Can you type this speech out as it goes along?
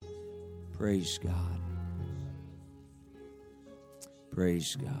Praise God.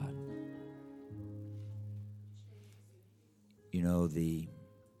 Praise God. You know, the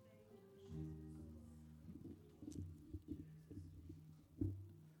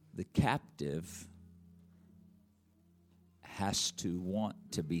captive has to want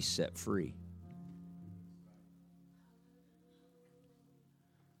to be set free.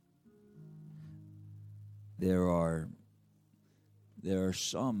 There are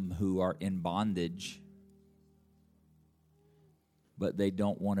some who are in bondage, but they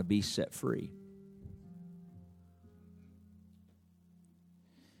don't want to be set free.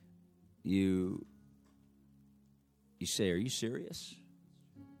 You say, are you serious?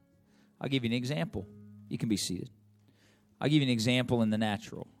 I'll give you an example. You can be seated. I'll give you an example in the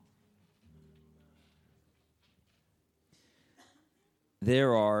natural.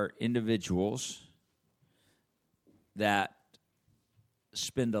 There are individuals that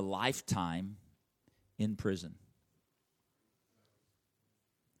spend a lifetime in prison.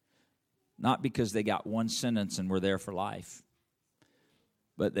 Not because they got one sentence and were there for life,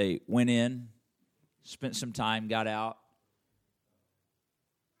 but they went in, spent some time, got out,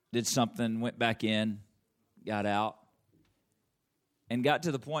 did something, went back in, got out, and got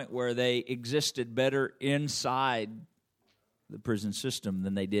to the point where they existed better inside the prison system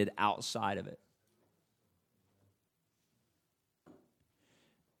than they did outside of it.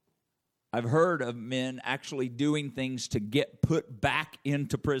 I've heard of men actually doing things to get put back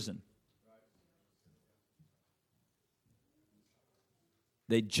into prison.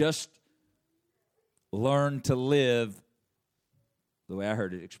 They just learn to live, the way I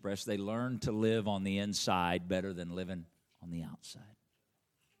heard it expressed, they learn to live on the inside better than living on the outside.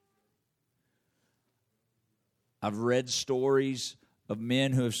 I've read stories of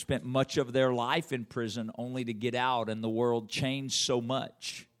men who have spent much of their life in prison only to get out, and the world changed so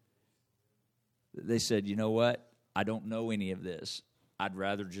much. They said, you know what? I don't know any of this. I'd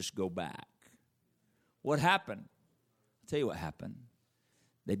rather just go back. What happened? I'll tell you what happened.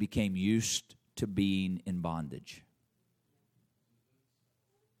 They became used to being in bondage.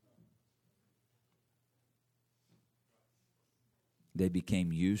 They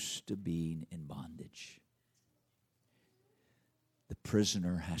became used to being in bondage. The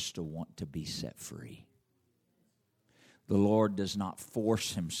prisoner has to want to be set free. The Lord does not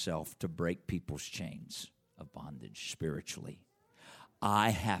force himself to break people's chains of bondage spiritually. I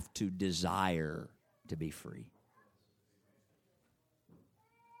have to desire to be free.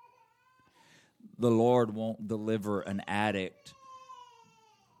 The Lord won't deliver an addict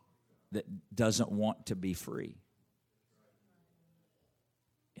that doesn't want to be free.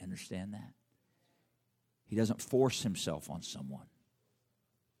 You understand that? He doesn't force himself on someone.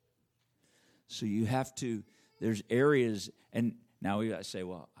 So you have to, there's areas, and now we got to say,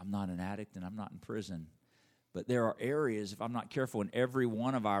 well, I'm not an addict and I'm not in prison. But there are areas, if I'm not careful, in every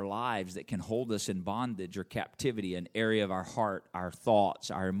one of our lives that can hold us in bondage or captivity, an area of our heart, our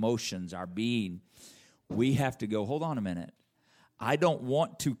thoughts, our emotions, our being. We have to go, hold on a minute. I don't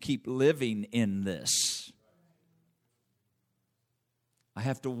want to keep living in this. I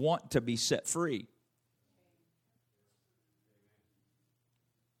have to want to be set free.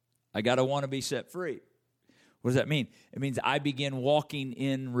 I got to want to be set free. What does that mean? It means I begin walking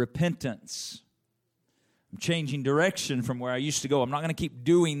in repentance. I'm changing direction from where I used to go. I'm not going to keep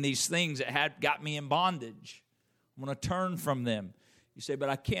doing these things that had got me in bondage. I'm going to turn from them. You say, but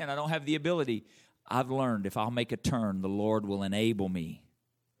I can't. I don't have the ability. I've learned if I'll make a turn, the Lord will enable me.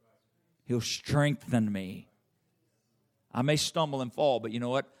 He'll strengthen me. I may stumble and fall, but you know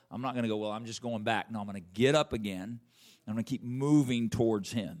what? I'm not going to go, well, I'm just going back. No, I'm going to get up again. I'm going to keep moving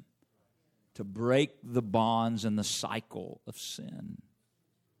towards Him to break the bonds and the cycle of sin.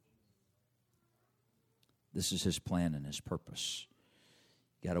 This is His plan and His purpose.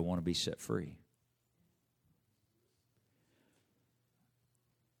 You got to want to be set free.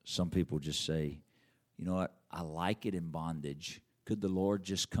 Some people just say, you know what? I like it in bondage. Could the Lord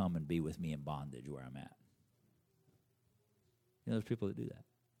just come and be with me in bondage where I'm at? You know, there's people that do that.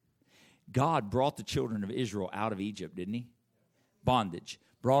 God brought the children of Israel out of Egypt, didn't He? Bondage.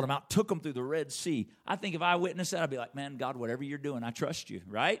 Brought them out, took them through the Red Sea. I think if I witnessed that, I'd be like, man, God, whatever you're doing, I trust you,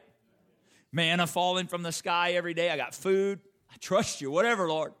 right? Manna falling from the sky every day. I got food. I trust you, whatever,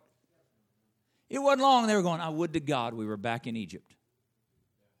 Lord. It wasn't long. They were going, I would to God we were back in Egypt.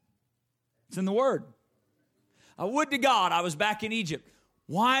 It's in the Word. I would to God I was back in Egypt.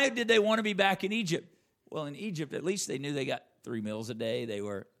 Why did they want to be back in Egypt? Well, in Egypt, at least they knew they got 3 meals a day. They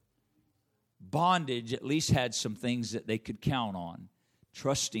were bondage, at least had some things that they could count on.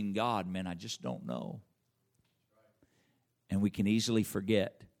 Trusting God, man, I just don't know. And we can easily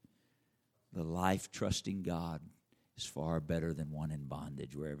forget The life trusting God is far better than one in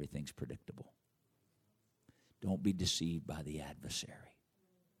bondage where everything's predictable. Don't be deceived by the adversary.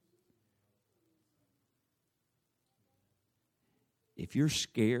 If you're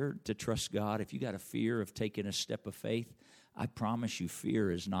scared to trust God, if you got a fear of taking a step of faith, I promise you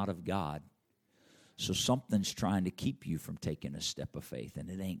fear is not of God. So something's trying to keep you from taking a step of faith, and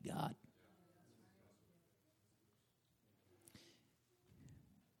it ain't God.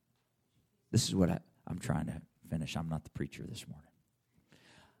 This is what I'm trying to finish. I'm not the preacher this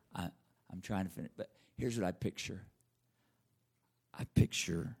morning. I'm trying to finish, but here's what I picture.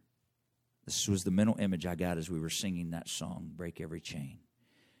 This was the mental image I got as we were singing that song, Break Every Chain.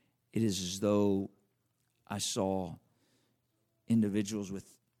 It is as though I saw individuals with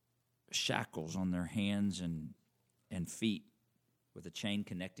shackles on their hands and feet with a chain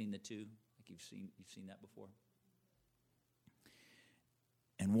connecting the two. Like you've seen that before.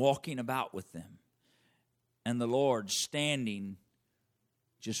 And walking about with them. And the Lord standing,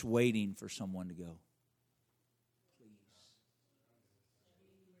 just waiting for someone to go.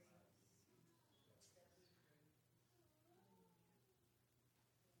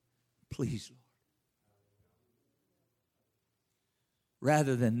 Please, Lord.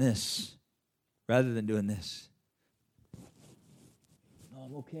 Rather than doing this. No,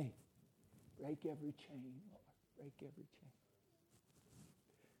 I'm okay. Break every chain, Lord. Break every chain.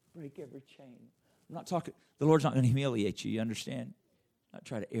 Break every chain. I'm not talking, the Lord's not going to humiliate you, you understand? Not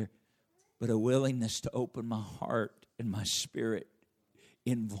try to err, but a willingness to open my heart and my spirit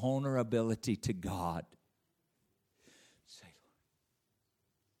in vulnerability to God. Say,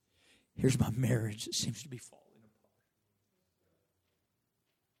 Lord, here's my marriage that seems to be falling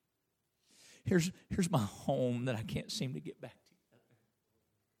apart. Here's my home that I can't seem to get back together.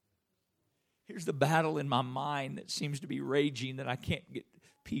 Here's the battle in my mind that seems to be raging that I can't get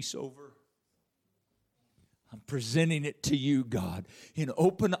peace over. I'm presenting it to you, God, in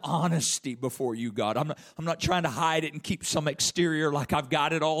open honesty before you, God. I'm not trying to hide it and keep some exterior like I've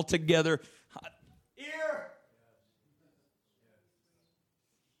got it all together. Here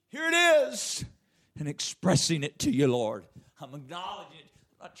it is. And expressing it to you, Lord. I'm acknowledging it.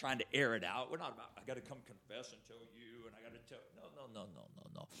 I'm not trying to air it out. We're not about, I got to come confess and tell you, and I got to tell.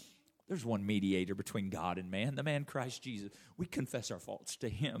 No. There's one mediator between God and man, the man Christ Jesus. We confess our faults to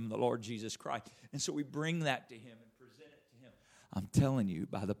him, the Lord Jesus Christ. And so we bring that to him and present it to him. I'm telling you,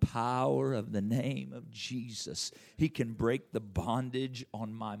 by the power of the name of Jesus, he can break the bondage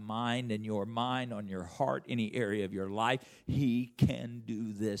on my mind and your mind, on your heart, any area of your life. He can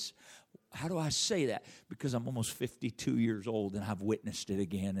do this. How do I say that? Because I'm almost 52 years old and I've witnessed it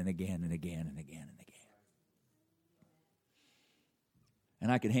again and again and again and again and again.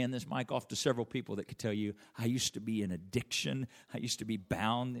 And I could hand this mic off to several people that could tell you, I used to be in addiction. I used to be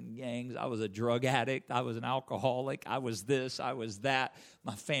bound in gangs. I was a drug addict. I was an alcoholic. I was this. I was that.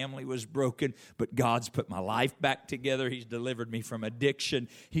 My family was broken. But God's put my life back together. He's delivered me from addiction.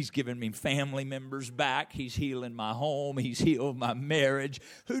 He's given me family members back. He's healing my home. He's healed my marriage.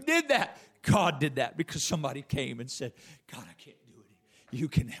 Who did that? God did that because somebody came and said, God, I can't do it. You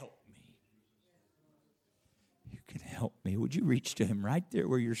can help. Can help me. Would you reach to him right there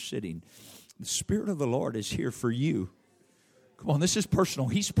where you're sitting? The Spirit of the Lord is here for you. Come on, this is personal.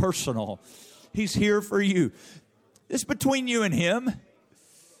 He's personal. He's here for you. It's between you and him.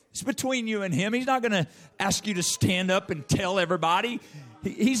 It's between you and him. He's not going to ask you to stand up and tell everybody.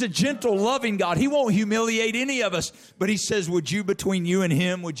 He's a gentle, loving God. He won't humiliate any of us. But he says, would you, between you and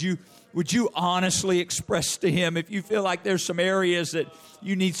him, would you honestly express to him, if you feel like there's some areas that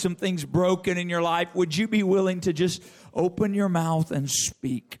you need some things broken in your life, would you be willing to just open your mouth and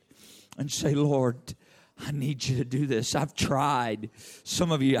speak and say, Lord, I need you to do this. I've tried.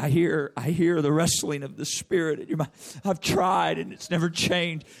 Some of you, I hear the wrestling of the Spirit in your mouth. I've tried and it's never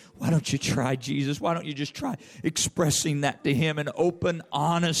changed. Why don't you try Jesus? Why don't you just try expressing that to him in open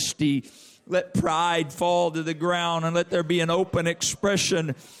honesty? Let pride fall to the ground and let there be an open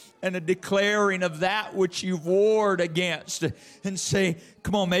expression and a declaring of that which you've warred against, and say,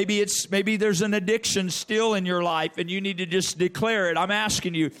 come on, maybe there's an addiction still in your life and you need to just declare it. I'm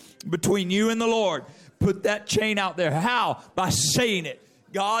asking you, between you and the Lord, put that chain out there. How? By saying it.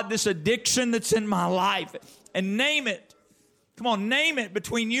 God, this addiction that's in my life, and name it. Come on, name it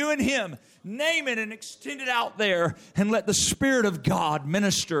between you and him. Name it and extend it out there and let the Spirit of God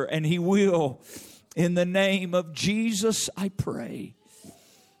minister, and he will. In the name of Jesus, I pray.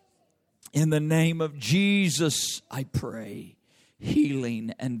 In the name of Jesus, I pray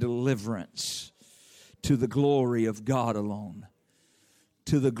healing and deliverance to the glory of God alone.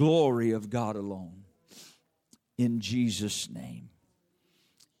 To the glory of God alone. In Jesus' name.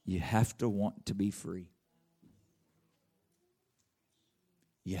 You have to want to be free.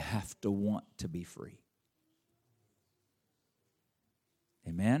 You have to want to be free.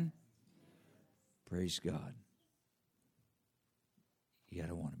 Amen? Praise God. You got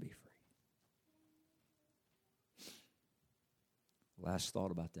to want to be free. Last thought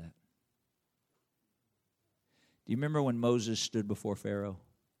about that. Do you remember when Moses stood before Pharaoh?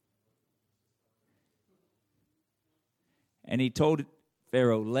 And he told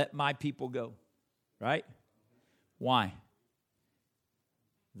Pharaoh, let my people go. Right? Why?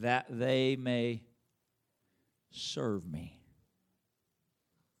 That they may serve me.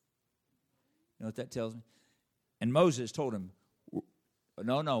 You know what that tells me? And Moses told him,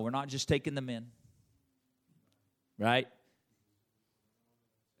 no, we're not just taking the men. Right?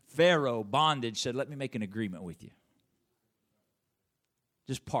 Pharaoh, bondage, said, let me make an agreement with you.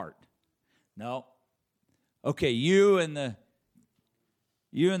 Just part. No. Okay, you and the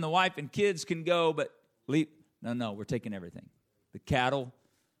wife and kids can go, but leave. No, we're taking everything. The cattle,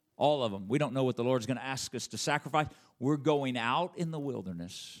 all of them. We don't know what the Lord's going to ask us to sacrifice. We're going out in the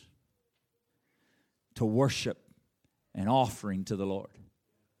wilderness to worship and offering to the Lord.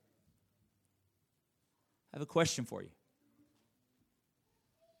 I have a question for you.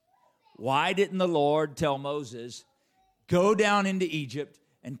 Why didn't the Lord tell Moses, go down into Egypt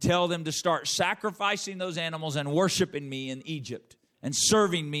and tell them to start sacrificing those animals and worshiping me in Egypt and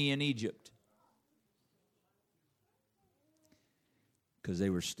serving me in Egypt? Because they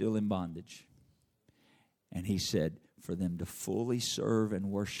were still in bondage. And he said, for them to fully serve and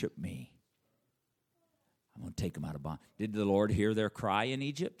worship me, I'm going to take them out of bondage. Did the Lord hear their cry in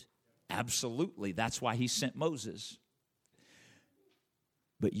Egypt? Absolutely. That's why he sent Moses.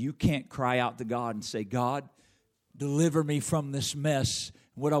 But you can't cry out to God and say, God, deliver me from this mess.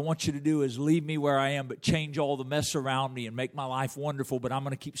 What I want you to do is leave me where I am, but change all the mess around me and make my life wonderful, but I'm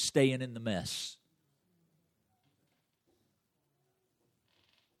going to keep staying in the mess.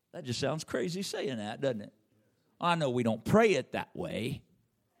 That just sounds crazy saying that, doesn't it? I know we don't pray it that way,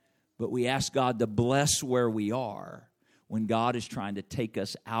 but we ask God to bless where we are when God is trying to take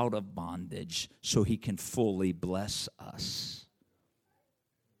us out of bondage so he can fully bless us.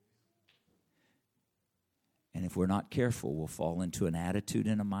 And if we're not careful, we'll fall into an attitude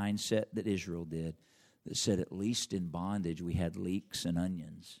and a mindset that Israel did that said, at least in bondage we had leeks and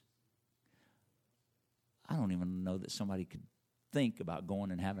onions. I don't even know that somebody could think about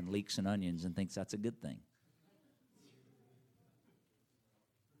going and having leeks and onions and thinks that's a good thing.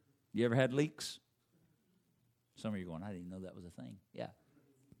 You ever had leeks? Some of you are going, I didn't even know that was a thing. Yeah.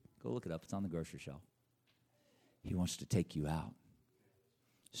 Go look it up. It's on the grocery shelf. He wants to take you out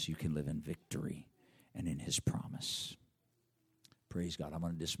so you can live in victory and in his promise. Praise God. I'm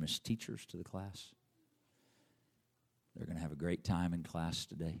going to dismiss teachers to the class. They're going to have a great time in class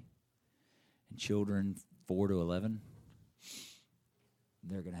today. And children 4 to 11,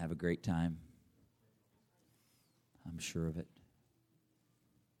 they're going to have a great time. I'm sure of it.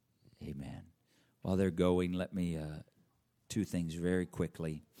 Amen. While they're going, let me, two things very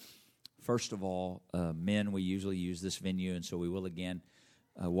quickly. First of all, men, we usually use this venue, and so we will again.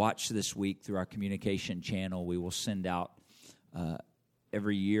 Watch this week through our communication channel. We will send out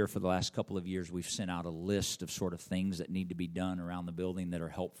every year for the last couple of years, we've sent out a list of sort of things that need to be done around the building that are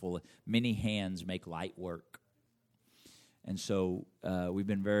helpful. Many hands make light work. And so we've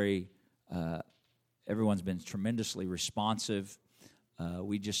been everyone's been tremendously responsive.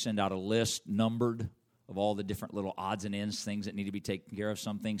 We just send out a list numbered of all the different little odds and ends, things that need to be taken care of.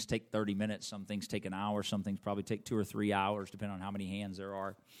 Some things take 30 minutes, some things take an hour, some things probably take 2 or 3 hours, depending on how many hands there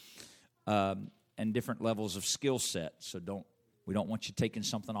are, and different levels of skill set. So we don't want you taking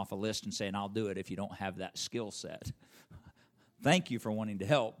something off a list and saying, I'll do it if you don't have that skill set. Thank you for wanting to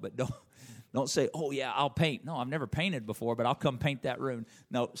help, but don't say, oh, yeah, I'll paint. No, I've never painted before, but I'll come paint that room.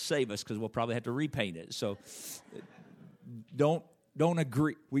 No, save us because we'll probably have to repaint it. So don't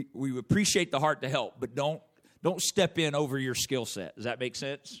agree. We appreciate the heart to help, but don't step in over your skill set. Does that make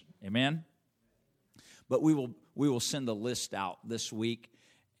sense? Amen? But we will send a list out this week,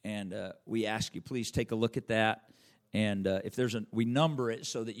 and we ask you, please take a look at that. And if we number it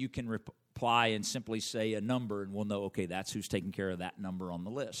so that you can reply and simply say a number, and we'll know, okay, that's who's taking care of that number on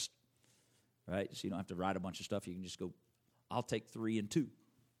the list. Right? So you don't have to write a bunch of stuff. You can just go, I'll take 3 and 2.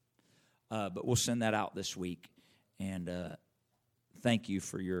 But we'll send that out this week. And thank you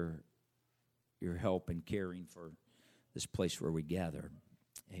for your help in caring for this place where we gather.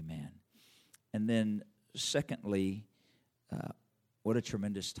 Amen. And then secondly, what a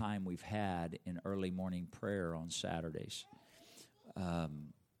tremendous time we've had in early morning prayer on Saturdays.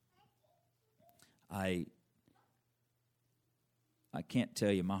 I can't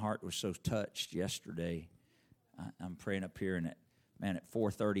tell you, my heart was so touched yesterday. I'm praying up here, and at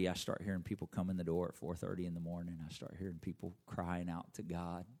 4:30, I start hearing people come in the door at 4:30 in the morning. I start hearing people crying out to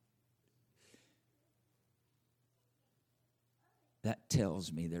God. That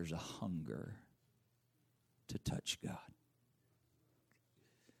tells me there's a hunger to touch God.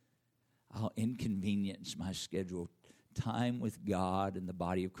 I'll inconvenience my schedule. Time with God and the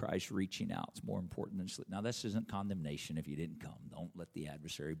body of Christ reaching out is more important than sleep. Now, this isn't condemnation if you didn't come. Don't let the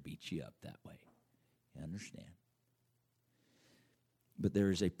adversary beat you up that way. You understand? But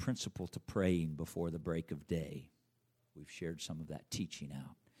there is a principle to praying before the break of day. We've shared some of that teaching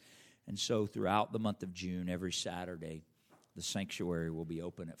out. And so throughout the month of June, every Saturday, the sanctuary will be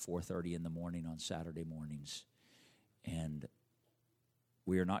open at 4:30 in the morning on Saturday mornings. And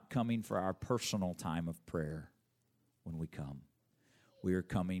we are not coming for our personal time of prayer when we come. We are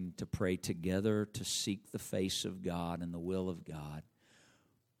coming to pray together to seek the face of God and the will of God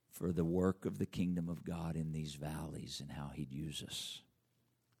for the work of the kingdom of God in these valleys and how He'd use us.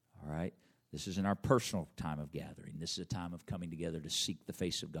 All right? This isn't our personal time of gathering. This is a time of coming together to seek the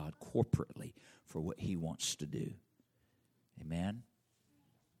face of God corporately for what He wants to do. Amen?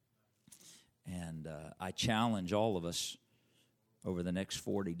 And I challenge all of us over the next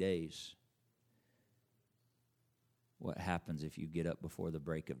 40 days. What happens if you get up before the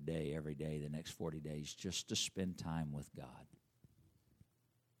break of day every day the next 40 days just to spend time with God?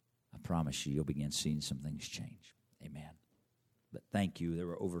 I promise you'll begin seeing some things change. Amen. But thank you. There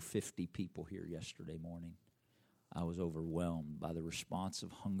were over 50 people here yesterday morning. I was overwhelmed by the response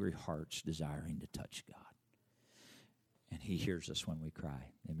of hungry hearts desiring to touch God. And He hears us when we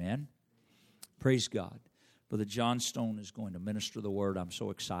cry. Amen. Praise God. Brother John Stone is going to minister the word. I'm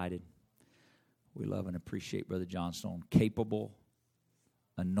so excited. We love and appreciate Brother John Stone. Capable,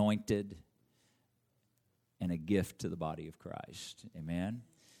 anointed, and a gift to the body of Christ. Amen.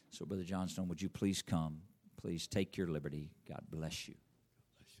 So, Brother John Stone, would you please come? Please take your liberty. God bless you.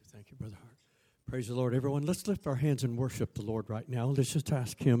 Bless you. Thank you, Brother Hart. Praise the Lord, everyone. Let's lift our hands and worship the Lord right now. Let's just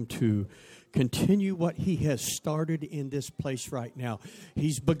ask Him to continue what He has started in this place right now.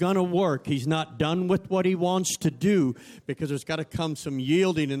 He's begun a work. He's not done with what He wants to do because there's got to come some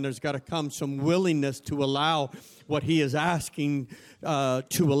yielding and there's got to come some willingness to allow what He is asking to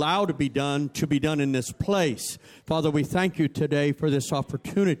allow to be done in this place. Father, we thank You today for this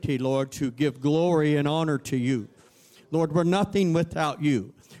opportunity, Lord, to give glory and honor to You. Lord, we're nothing without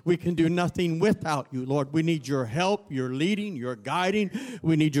You. We can do nothing without You, Lord. We need Your help, Your leading, Your guiding.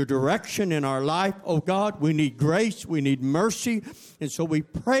 We need Your direction in our life, oh God. We need grace. We need mercy. And so we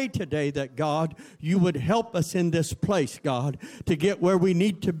pray today that, God, You would help us in this place, God, to get where we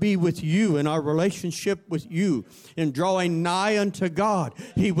need to be with You in our relationship with You. In drawing nigh unto God,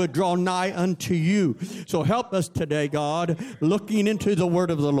 He would draw nigh unto You. So help us today, God, looking into the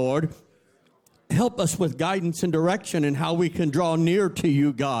Word of the Lord. Help us with guidance and direction in how we can draw near to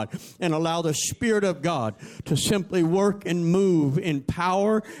You, God, and allow the Spirit of God to simply work and move in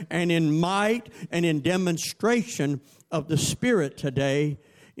power and in might and in demonstration of the Spirit today,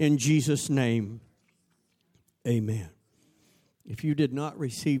 in Jesus' name. Amen. If you did not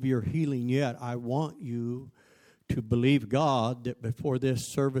receive your healing yet, I want you to believe God that before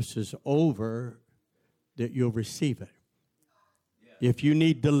this service is over, that you'll receive it. If you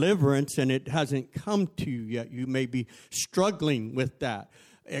need deliverance and it hasn't come to you yet, you may be struggling with that,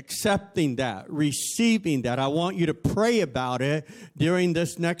 accepting that, receiving that. I want you to pray about it during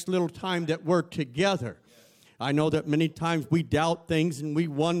this next little time that we're together. I know that many times we doubt things and we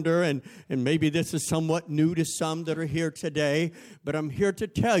wonder, and maybe this is somewhat new to some that are here today, but I'm here to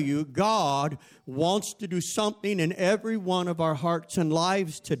tell you God wants to do something in every one of our hearts and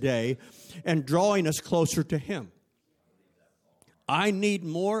lives today and drawing us closer to Him. I need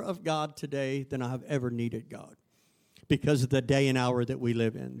more of God today than I have ever needed God because of the day and hour that we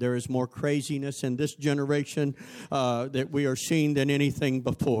live in. There is more craziness in this generation that we are seeing than anything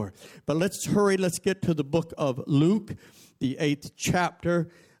before. But let's hurry. Let's get to the book of Luke, the 8th chapter.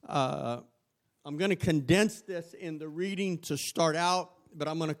 I'm going to condense this in the reading to start out, but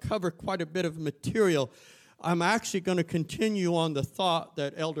I'm going to cover quite a bit of material. I'm actually going to continue on the thought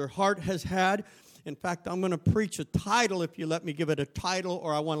that Elder Hart has had. In fact, I'm going to preach a title, if you let me give it a title,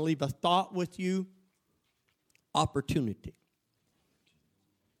 or I want to leave a thought with you. Opportunity.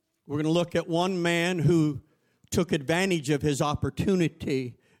 We're going to look at one man who took advantage of his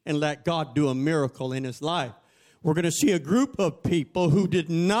opportunity and let God do a miracle in his life. We're going to see a group of people who did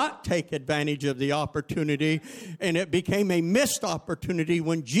not take advantage of the opportunity, and it became a missed opportunity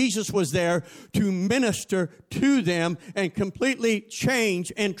when Jesus was there to minister to them and completely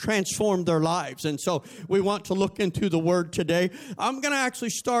change and transform their lives. And so we want to look into the Word today. I'm going to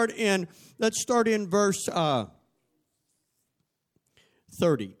actually let's start in verse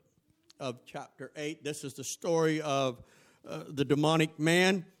 30 of chapter 8. This is the story of the demonic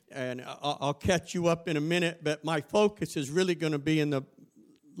man. And I'll catch you up in a minute, but my focus is really going to be in the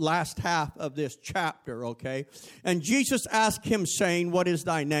last half of this chapter, okay? And Jesus asked him, saying, "What is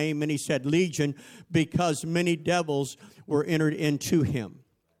thy name?" And he said, "Legion," because many devils were entered into him.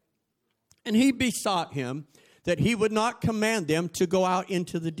 And he besought him that he would not command them to go out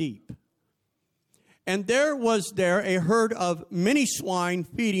into the deep. And there was a herd of many swine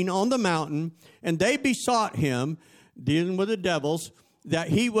feeding on the mountain, and they besought him, dealing with the devils, that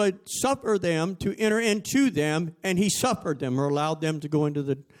he would suffer them to enter into them, and he suffered them, or allowed them to go into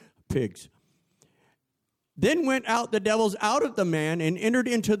the pigs. Then went out the devils out of the man and entered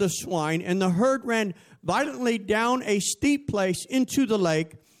into the swine, and the herd ran violently down a steep place into the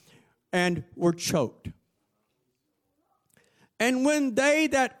lake and were choked. And when they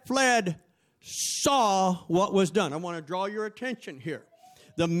that fled saw what was done, I want to draw your attention here.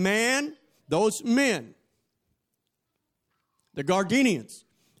 Those men, the Gardenians,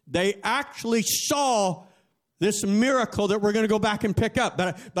 they actually saw this miracle that we're going to go back and pick up.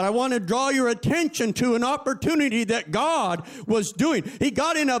 But I want to draw your attention to an opportunity that God was doing. He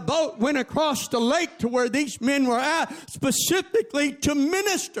got in a boat, went across the lake to where these men were at, specifically to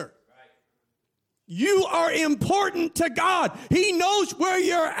minister. You are important to God. He knows where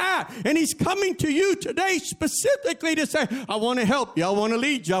you're at. And he's coming to you today specifically to say, I want to help you. I want to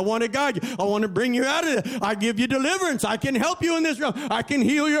lead you. I want to guide you. I want to bring you out of it. I give you deliverance. I can help you in this realm. I can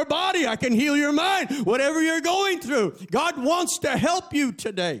heal your body. I can heal your mind. Whatever you're going through, God wants to help you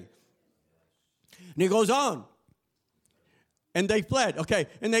today. And he goes on. And they fled. Okay.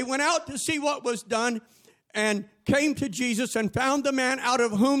 And they went out to see what was done, and came to Jesus and found the man out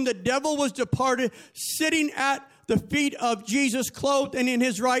of whom the devil was departed, sitting at the feet of Jesus, clothed and in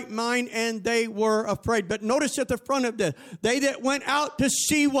his right mind, and they were afraid. But notice at the front of this, they that went out to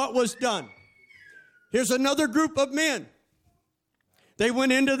see what was done. Here's another group of men. They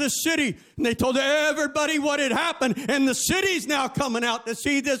went into the city, and they told everybody what had happened, and the city's now coming out to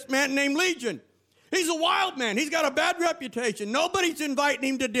see this man named Legion. He's a wild man. He's got a bad reputation. Nobody's inviting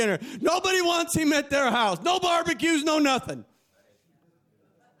him to dinner. Nobody wants him at their house. No barbecues, no nothing.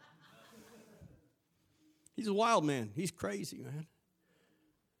 He's a wild man. He's crazy, man.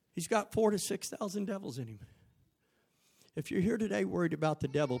 He's got 4,000 to 6,000 devils in him. If you're here today worried about the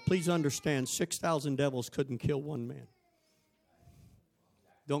devil, please understand 6,000 devils couldn't kill one man.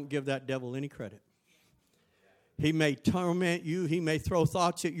 Don't give that devil any credit. He may torment you. He may throw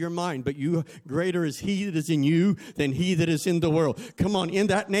thoughts at your mind. But greater is he that is in you than he that is in the world. Come on. In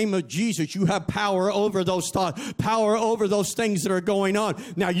that name of Jesus, you have power over those thoughts, power over those things that are going on.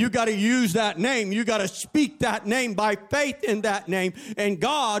 Now, you got to use that name. You got to speak that name by faith in that name. And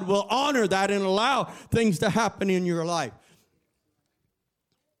God will honor that and allow things to happen in your life.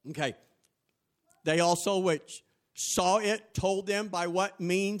 Okay. They also, which saw it, told them by what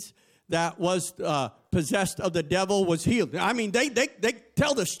means that was possessed of the devil was healed. I mean, they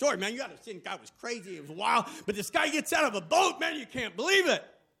tell the story. Man, you got to think God was crazy. It was wild. But this guy gets out of a boat. Man, you can't believe it.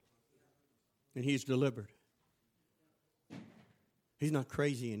 And he's delivered. He's not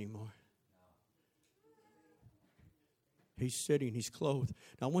crazy anymore. He's sitting. He's clothed.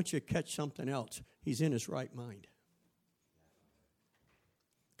 Now, I want you to catch something else. He's in his right mind.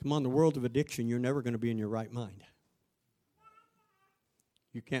 Come on, the world of addiction, you're never going to be in your right mind.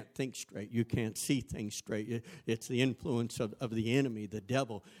 You can't think straight. You can't see things straight. It's the influence of the enemy, the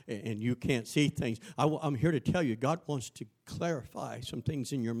devil, and you can't see things. I'm here to tell you, God wants to clarify some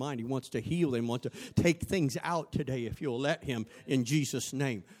things in your mind. He wants to heal and wants to take things out today if you'll let him in Jesus'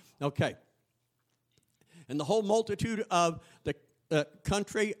 name. Okay. And the whole multitude of the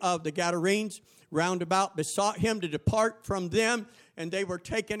country of the Gadarenes round about besought him to depart from them, and they were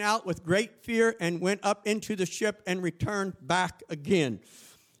taken out with great fear and went up into the ship and returned back again.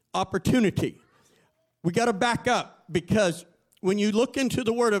 Opportunity. We got to back up, because when you look into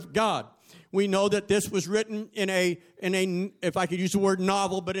the Word of God, we know that this was written in a, if I could use the word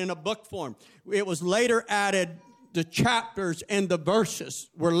novel, but in a book form. It was later added, the chapters and the verses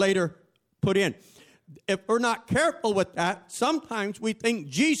were later put in. If we're not careful with that, sometimes we think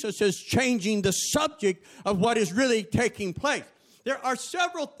Jesus is changing the subject of what is really taking place. There are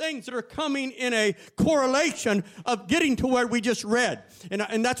several things that are coming in a correlation of getting to where we just read.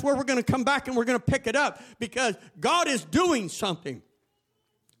 And that's where we're going to come back and we're going to pick it up because God is doing something.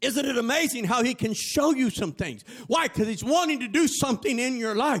 Isn't it amazing how he can show you some things? Why? Because he's wanting to do something in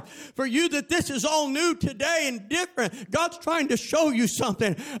your life. For you that this is all new today and different, God's trying to show you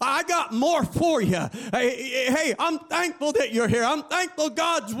something. I got more for you. Hey, I'm thankful that you're here. I'm thankful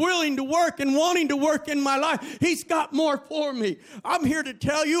God's willing to work and wanting to work in my life. He's got more for me. I'm here to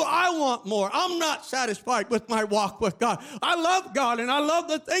tell you I want more. I'm not satisfied with my walk with God. I love God and I love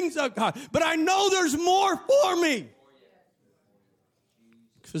the things of God, but I know there's more for me.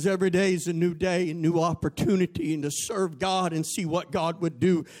 Because every day is a new day, a new opportunity, and to serve God and see what God would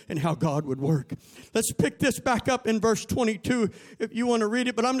do and how God would work. Let's pick this back up in verse 22 if you want to read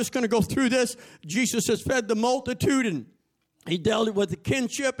it, but I'm just going to go through this. Jesus has fed the multitude, and he dealt with the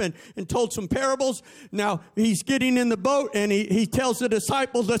kinship and told some parables. Now, he's getting in the boat, and he tells the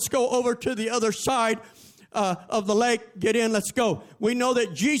disciples, let's go over to the other side of the lake. Get in, let's go. We know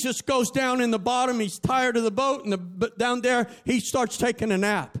that Jesus goes down in the bottom. He's tired of the boat, and down there, he starts taking a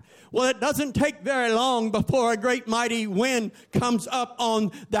nap. Well, it doesn't take very long before a great mighty wind comes up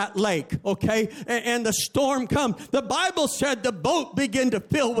on that lake, okay? And the storm comes. The Bible said the boat began to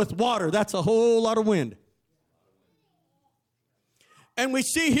fill with water. That's a whole lot of wind. And we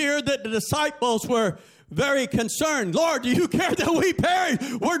see here that the disciples were very concerned. Lord, do you care that we perish?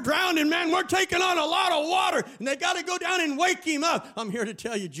 We're drowning, man. We're taking on a lot of water. And they got to go down and wake him up. I'm here to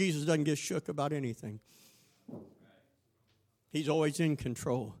tell you, Jesus doesn't get shook about anything. He's always in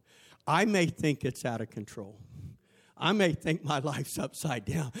control. I may think it's out of control. I may think my life's upside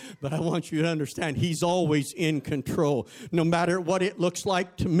down, but I want you to understand he's always in control. No matter what it looks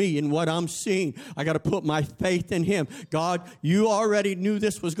like to me and what I'm seeing, I got to put my faith in him. God, you already knew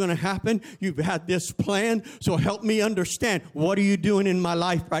this was going to happen. You've had this plan, so help me understand. What are you doing in my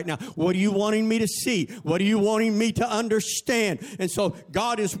life right now? What are you wanting me to see? What are you wanting me to understand? And so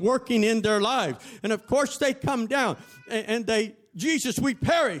God is working in their lives. And of course they come down and Jesus, we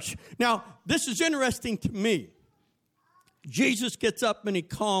perish. Now, this is interesting to me. Jesus gets up and he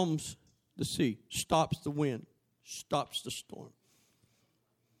calms the sea, stops the wind, stops the storm.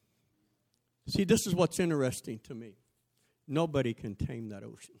 See, this is what's interesting to me. Nobody can tame that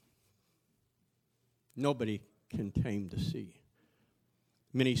ocean. Nobody can tame the sea.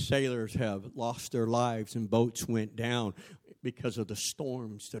 Many sailors have lost their lives and boats went down because of the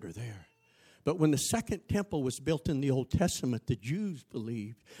storms that are there. But when the second temple was built in the Old Testament, the Jews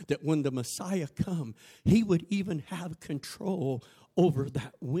believed that when the Messiah come, he would even have control over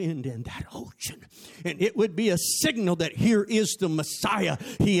that wind and that ocean. And it would be a signal that here is the Messiah.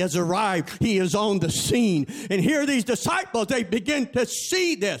 He has arrived. He is on the scene. And here these disciples, they begin to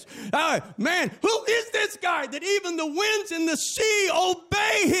see this. Man, who is this guy that even the winds and the sea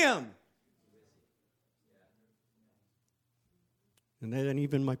obey him? And that ain't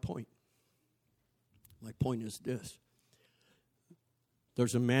even my point. My point is this.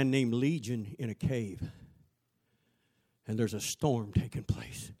 There's a man named Legion in a cave. And there's a storm taking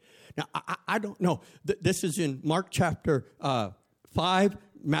place. Now, I don't know. This is in Mark chapter 5,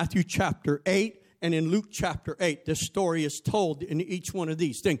 Matthew chapter 8, and in Luke chapter 8. This story is told in each one of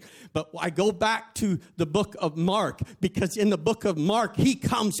these things. But I go back to the book of Mark, because in the book of Mark, he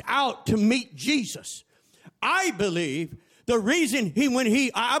comes out to meet Jesus. I believe the reason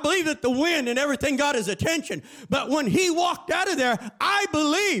I believe that the wind and everything got his attention. But when he walked out of there, I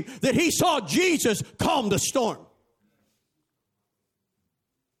believe that he saw Jesus calm the storm.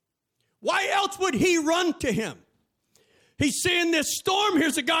 Why else would he run to him? He's seeing this storm.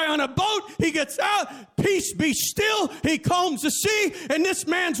 Here's a guy on a boat. He gets out. Peace, be still. He calms the sea. And this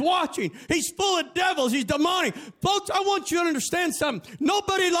man's watching. He's full of devils. He's demonic. Folks, I want you to understand something.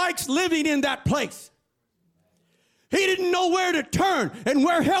 Nobody likes living in that place. He didn't know where to turn and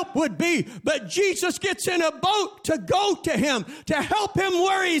where help would be. But Jesus gets in a boat to go to him, to help him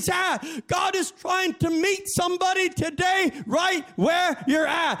where he's at. God is trying to meet somebody today right where you're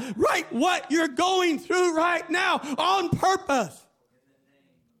at, right what you're going through right now on purpose.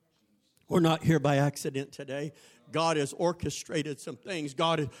 We're not here by accident today. God has orchestrated some things.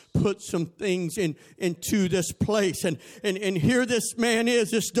 God has put some things into this place. And here this man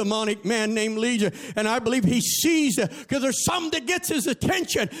is, this demonic man named Legion. And I believe he sees it because there's something that gets his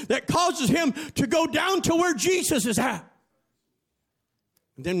attention that causes him to go down to where Jesus is at.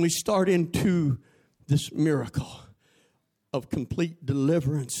 And then we start into this miracle of complete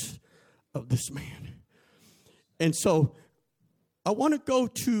deliverance of this man. And so I want to go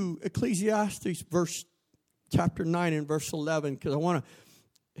to Ecclesiastes chapter 9 and verse 11, because I want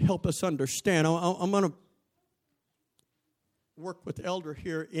to help us understand. We're work with Elder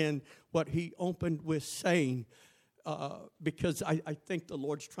here in what he opened with saying, because I think the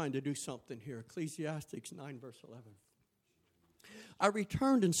Lord's trying to do something here. Ecclesiastes 9, verse 11. I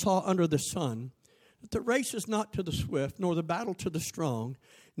returned and saw under the sun that the race is not to the swift, nor the battle to the strong,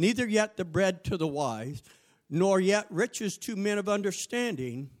 neither yet the bread to the wise, nor yet riches to men of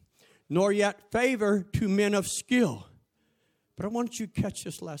understanding, nor yet favor to men of skill. But I want you to catch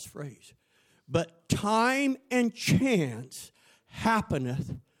this last phrase. But time and chance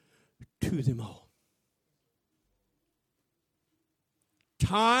happeneth to them all.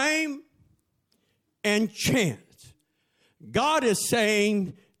 Time and chance. God is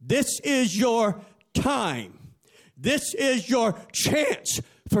saying, this is your time. This is your chance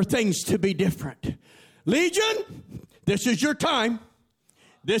for things to be different. Legion, this is your time.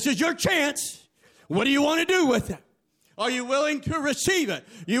 This is your chance. What do you want to do with it? Are you willing to receive it?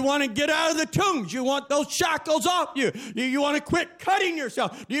 You want to get out of the tombs. You want those shackles off you. You want to quit cutting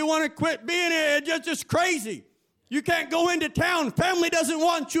yourself. Do you want to quit being just crazy? You can't go into town. Family doesn't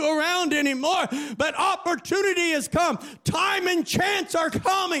want you around anymore. But opportunity has come. Time and chance are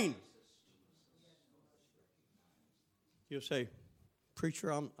coming. You'll say,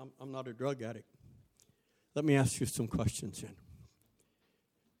 preacher, I'm not a drug addict. Let me ask you some questions then.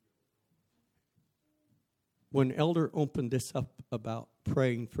 When Elder opened this up about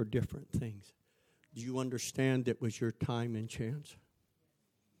praying for different things, do you understand it was your time and chance?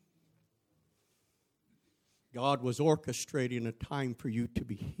 God was orchestrating a time for you to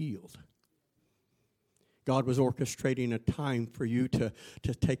be healed. God was orchestrating a time for you to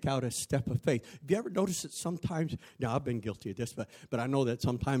take out a step of faith. Have you ever noticed that sometimes, now I've been guilty of this, but I know that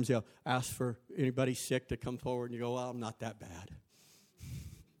sometimes they'll ask for anybody sick to come forward and you go, well, I'm not that bad.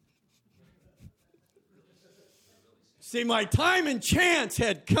 See, my time and chance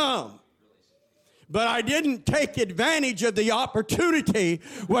had come. But I didn't take advantage of the opportunity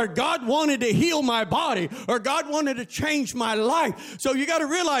where God wanted to heal my body or God wanted to change my life. So you got to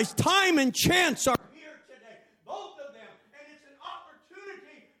realize time and chance are here today, both of them. And it's an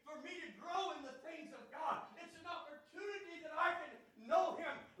opportunity for me to grow in the things of God. It's an opportunity that I can know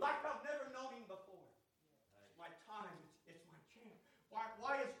Him like I've never known Him before. It's my time. It's my chance.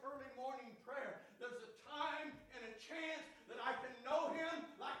 Why is early morning prayer? There's a time and a chance that I can know Him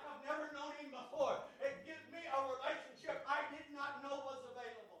like I've never known Him before. It gives me a relationship I did not know was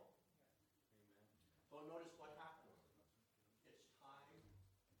available. So notice what happens. It's time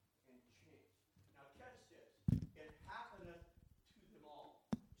and chance. Now catch this. It happeneth to them all.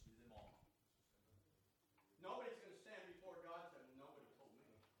 To them all. Nobody's going to stand before God and say, nobody told me.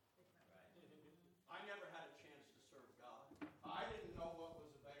 I never had a chance to serve God. I didn't know what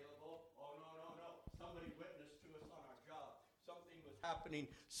was available. Oh, no. Somebody witnessed to us on our job. Something was happening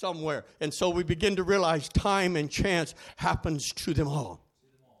somewhere. And so we begin to realize time and chance happens to them all.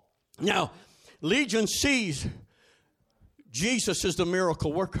 Now, Legion sees Jesus as the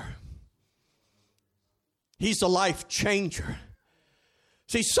miracle worker. He's the life changer.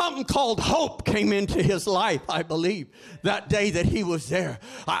 See, something called hope came into his life, I believe, that day that he was there.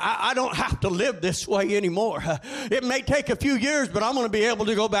 I don't have to live this way anymore. It may take a few years, but I'm going to be able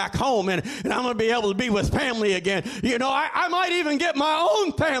to go back home and I'm going to be able to be with family again. You know, I might even get my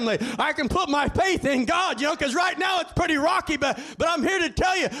own family. I can put my faith in God, you know, because right now it's pretty rocky, but I'm here to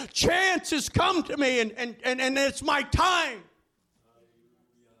tell you, chance has come to me and it's my time.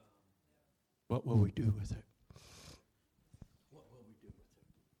 What will we do with it?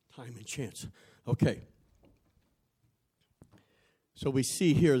 Time and chance. Okay. So we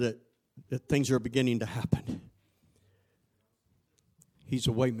see here that things are beginning to happen. He's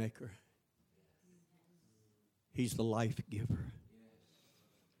a way maker. He's the life giver.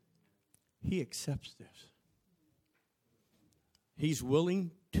 He accepts this. He's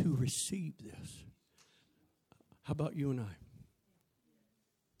willing to receive this. How about you and I?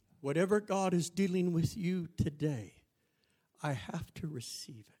 Whatever God is dealing with you today, I have to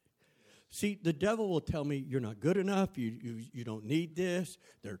receive it. See, the devil will tell me, you're not good enough, you don't need this,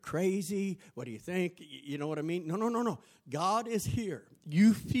 they're crazy, what do you think? You know what I mean? No. God is here.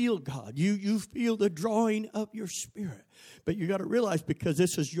 You feel God. You feel the drawing of your spirit. But you got to realize, because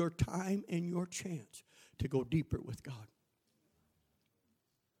this is your time and your chance to go deeper with God.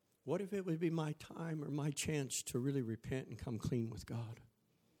 What if it would be my time or my chance to really repent and come clean with God?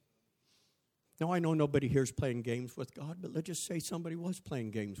 Now, I know nobody here is playing games with God, but let's just say somebody was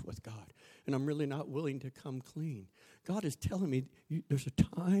playing games with God, and I'm really not willing to come clean. God is telling me there's a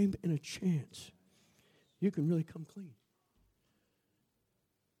time and a chance. You can really come clean.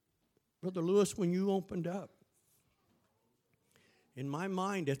 Brother Lewis, when you opened up, in my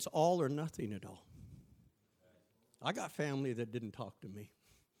mind, it's all or nothing at all. I got family that didn't talk to me.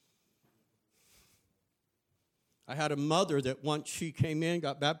 I had a mother that once she came in,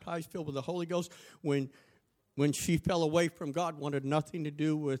 got baptized, filled with the Holy Ghost, when she fell away from God, wanted nothing to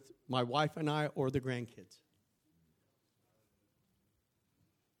do with my wife and I or the grandkids.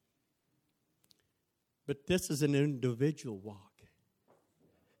 But this is an individual walk.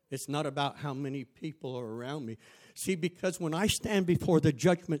 It's not about how many people are around me. See, because when I stand before the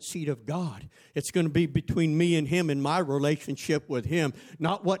judgment seat of God, it's going to be between me and Him and my relationship with Him.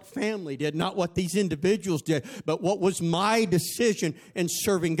 Not what family did, not what these individuals did, but what was my decision in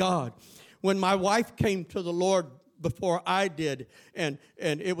serving God. When my wife came to the Lord before I did, and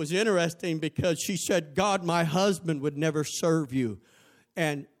it was interesting because she said, God, my husband would never serve you.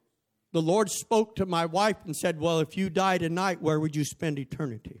 And the Lord spoke to my wife and said, well, if you die tonight, where would you spend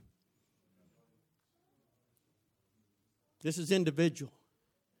eternity? This is individual.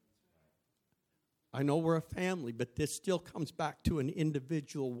 I know we're a family, but this still comes back to an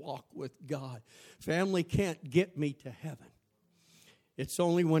individual walk with God. Family can't get me to heaven. It's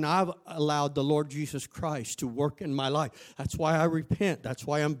only when I've allowed the Lord Jesus Christ to work in my life. That's why I repent. That's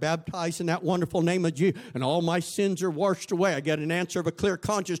why I'm baptized in that wonderful name of Jesus. And all my sins are washed away. I get an answer of a clear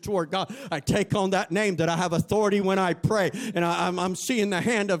conscience toward God. I take on that name that I have authority when I pray. And I'm seeing the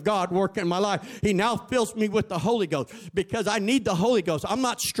hand of God work in my life. He now fills me with the Holy Ghost because I need the Holy Ghost. I'm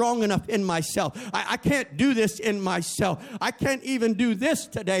not strong enough in myself. I can't do this in myself. I can't even do this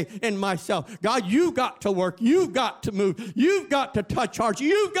today in myself. God, you've got to work. You've got to move. You've got to touch hearts.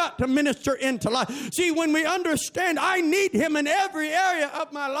 You've got to minister into life. See, when we understand I need Him in every area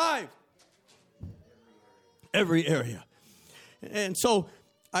of my life. Every area. And so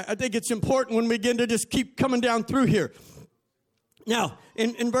I think it's important when we begin to just keep coming down through here. Now,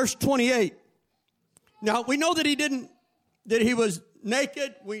 in verse 28, now we know that he was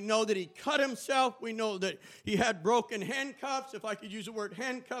naked. We know that he cut himself. We know that he had broken handcuffs. If I could use the word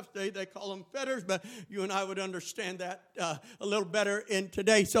handcuffs, they call them fetters, but you and I would understand that a little better in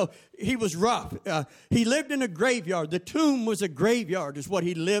today. So he was rough. He lived in a graveyard. The tomb was a graveyard is what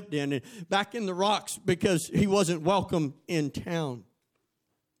he lived in, and back in the rocks because he wasn't welcome in town.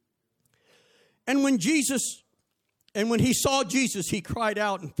 And when he saw Jesus, he cried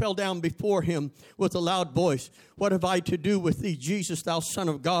out and fell down before him with a loud voice. What have I to do with thee, Jesus, thou Son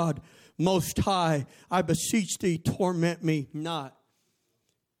of God, Most High? I beseech thee, torment me not.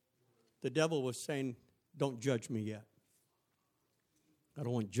 The devil was saying, don't judge me yet. I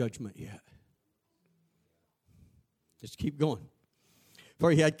don't want judgment yet. Just keep going.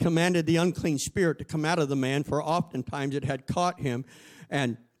 For he had commanded the unclean spirit to come out of the man, for oftentimes it had caught him,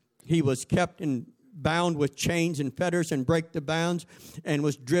 and he was kept bound with chains and fetters and break the bounds, and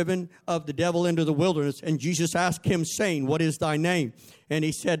was driven of the devil into the wilderness. And Jesus asked him, saying, what is thy name? And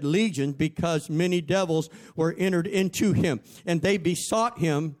he said, Legion, because many devils were entered into him. And they besought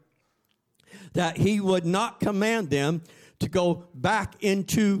him that he would not command them to go back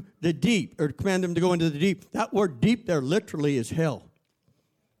into the deep, or command them to go into the deep. That word deep there literally is hell.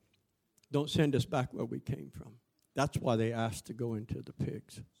 Don't send us back where we came from. That's why they asked to go into the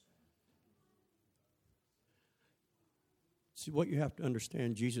pigs. See, what you have to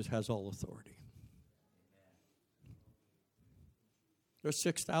understand, Jesus has all authority. There's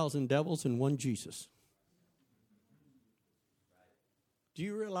 6,000 devils and one Jesus. Do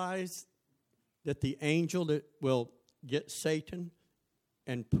you realize that the angel that will get Satan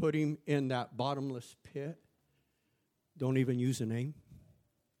and put him in that bottomless pit don't even use a name?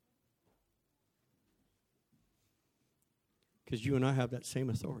 Because you and I have that same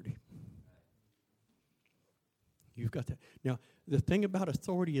authority. You've got that. Now, the thing about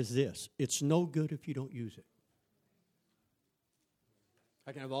authority is this. It's no good if you don't use it.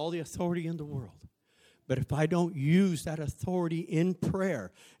 I can have all the authority in the world. But if I don't use that authority in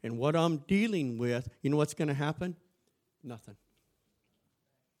prayer and what I'm dealing with, you know what's going to happen? Nothing.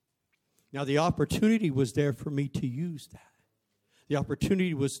 Now, the opportunity was there for me to use that. The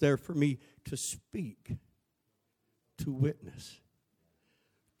opportunity was there for me to speak, to witness,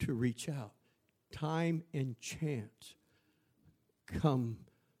 to reach out. Time and chance come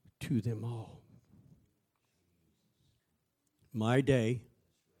to them all. My day,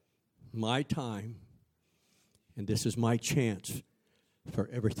 my time, and this is my chance for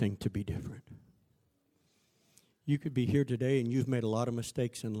everything to be different. You could be here today and you've made a lot of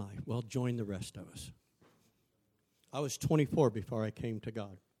mistakes in life. Well, join the rest of us. I was 24 before I came to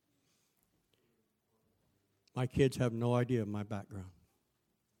God. My kids have no idea of my background.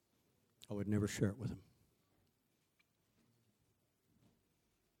 I would never share it with them.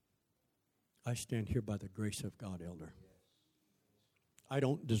 I stand here by the grace of God, elder. I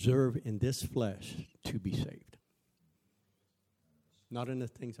don't deserve in this flesh to be saved. Not in the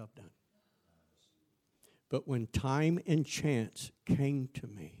things I've done. But when time and chance came to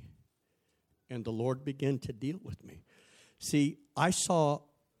me, and the Lord began to deal with me. See, I saw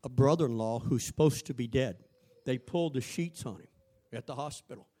a brother-in-law who's supposed to be dead. They pulled the sheets on him at the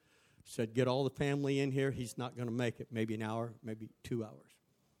hospital. Said, get all the family in here. He's not going to make it. Maybe an hour, maybe 2 hours.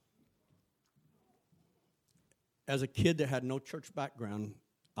 As a kid that had no church background,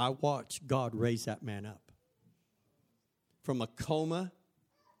 I watched God raise that man up. From a coma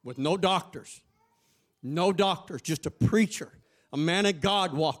with no doctors, just a preacher. A man of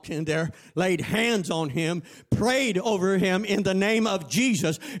God walked in there, laid hands on him, prayed over him in the name of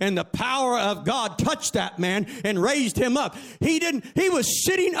Jesus, and the power of God touched that man and raised him up. He was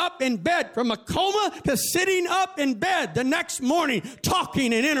sitting up in bed, from a coma to sitting up in bed the next morning,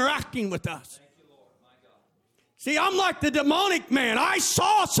 talking and interacting with us. See, I'm like the demonic man. I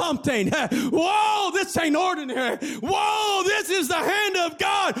saw something. Whoa, this ain't ordinary. Whoa, this is the hand of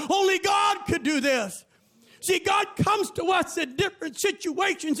God. Only God could do this. See, God comes to us in different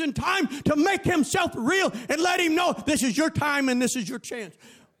situations in time to make himself real and let him know this is your time and this is your chance.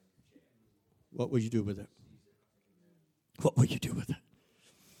 What will you do with it? What will you do with it?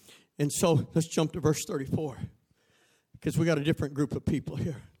 And so let's jump to verse 34 because we got a different group of people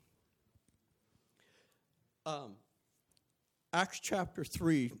here. Acts chapter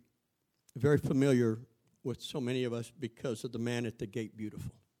 3, very familiar with so many of us because of the man at the gate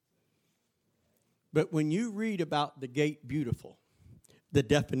beautiful. But when you read about the gate beautiful, the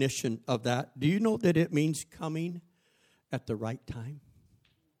definition of that, do you know that it means coming at the right time?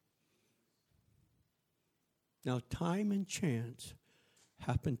 Now, time and chance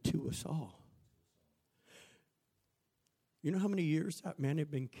happen to us all. You know how many years that man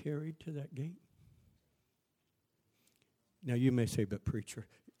had been carried to that gate? Now, you may say, but preacher,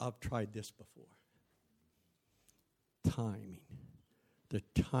 I've tried this before. Timing. The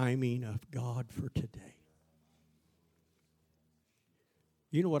timing of God for today.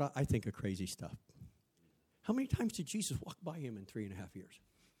 You know what I think of crazy stuff? How many times did Jesus walk by him in 3.5 years?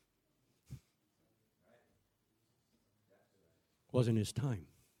 Wasn't his time.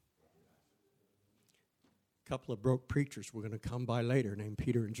 A couple of broke preachers were going to come by later named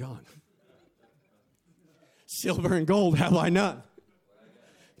Peter and John. Silver and gold have I none,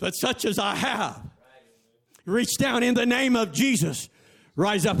 but such as I have. Reach down in the name of Jesus.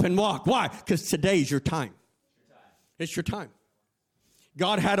 Rise up and walk. Why? Because today's your time. It's your time.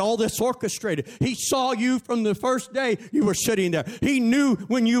 God had all this orchestrated. He saw you from the first day you were sitting there. He knew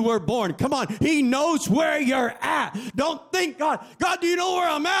when you were born. Come on. He knows where you're at. Don't think, God, do you know where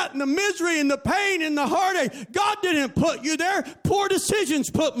I'm at? And the misery and the pain and the heartache. God didn't put you there. Poor decisions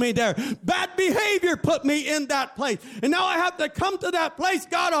put me there. Bad behavior put me in that place. And now I have to come to that place.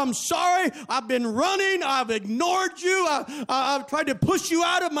 God, I'm sorry. I've been running. I've ignored you. I've tried to push you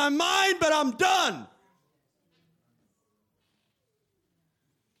out of my mind, but I'm done.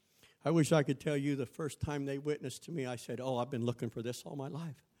 I wish I could tell you the first time they witnessed to me, I said, I've been looking for this all my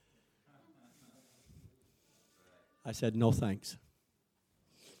life. I said, no thanks.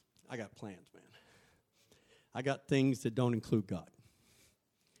 I got plans, man. I got things that don't include God.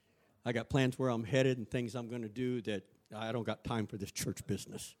 I got plans where I'm headed and things I'm going to do that I don't got time for this church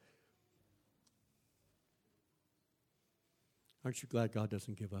business. Aren't you glad God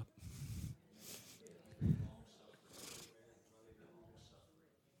doesn't give up?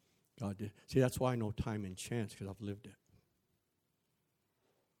 God did. See, that's why I know time and chance, because I've lived it.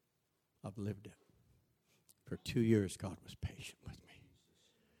 I've lived it. For 2 years, God was patient with me.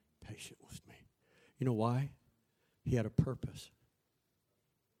 Patient with me. You know why? He had a purpose.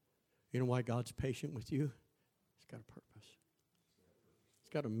 You know why God's patient with you? He's got a purpose. He's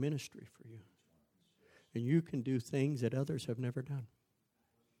got a ministry for you. And you can do things that others have never done.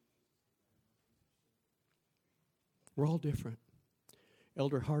 We're all different.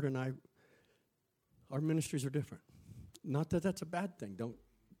 Elder Hart and I, our ministries are different. Not that that's a bad thing.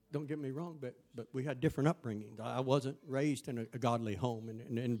 Don't get me wrong, but we had different upbringing. I wasn't raised in a godly home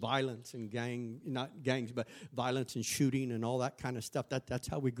and violence and not gangs, but violence and shooting and all that kind of stuff. That's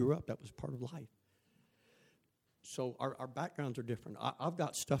how we grew up. That was part of life. So our backgrounds are different. I've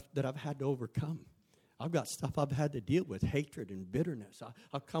got stuff that I've had to overcome. I've got stuff I've had to deal with, hatred and bitterness.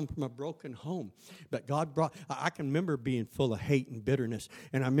 I've come from a broken home. But God I can remember being full of hate and bitterness.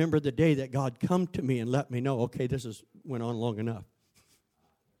 And I remember the day that God come to me and let me know, okay, this went on long enough.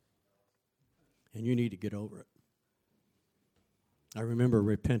 And you need to get over it. I remember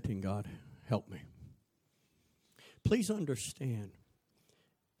repenting, God, help me. Please understand,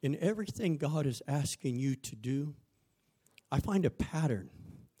 in everything God is asking you to do, I find a pattern.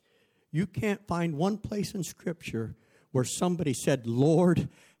 You can't find one place in Scripture where somebody said, Lord,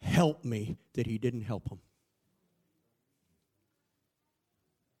 help me, that he didn't help them.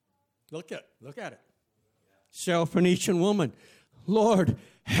 Look at it. Syrophoenician woman, Lord,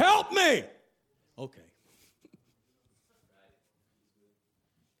 help me. Okay.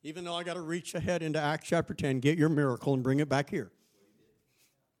 Even though I got to reach ahead into Acts chapter 10, get your miracle and bring it back here.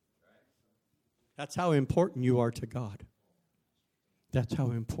 That's how important you are to God. That's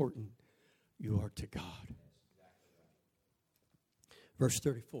how important you are to God. Verse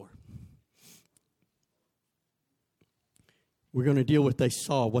 34. We're going to deal with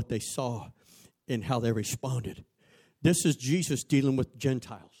what they saw, and how they responded. This is Jesus dealing with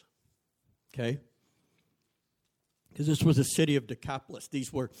Gentiles. Okay? Because this was a city of Decapolis.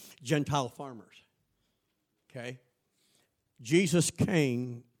 These were Gentile farmers. Okay? Jesus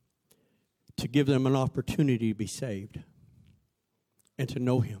came to give them an opportunity to be saved and to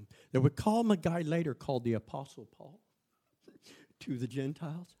know him. They would call him a guy later called the Apostle Paul to the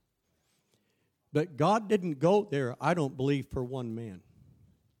Gentiles. But God didn't go there, I don't believe, for one man.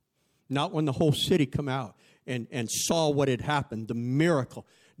 Not when the whole city come out and saw what had happened, the miracle.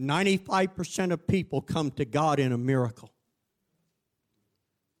 95% of people come to God in a miracle.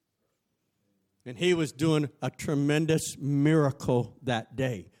 And he was doing a tremendous miracle that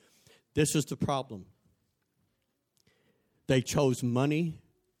day. This is the problem. They chose money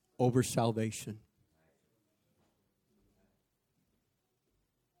over salvation.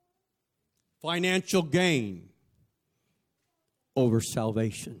 Financial gain over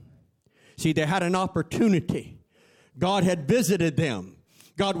salvation. See, they had an opportunity. God had visited them.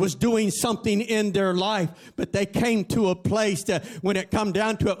 God was doing something in their life, but they came to a place that when it come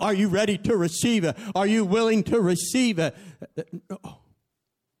down to it, are you ready to receive it? Are you willing to receive it? No.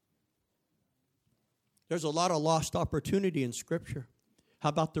 There's a lot of lost opportunity in Scripture. How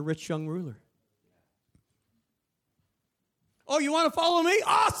about the rich young ruler? Oh, you want to follow me?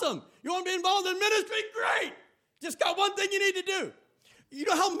 Awesome. You want to be involved in ministry? Great. Just got one thing you need to do. You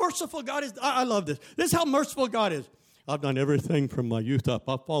know how merciful God is? I love this. This is how merciful God is. I've done everything from my youth up.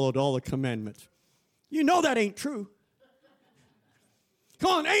 I've followed all the commandments. You know that ain't true.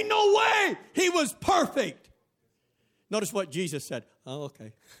 Come on, ain't no way he was perfect. Notice what Jesus said. Oh,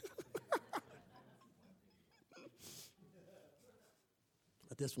 okay.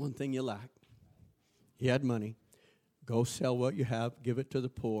 But this one thing you lack. He had money. Go sell what you have, give it to the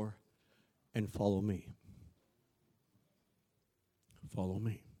poor, and follow me. Follow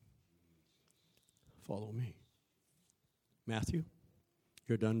me. Follow me. Matthew,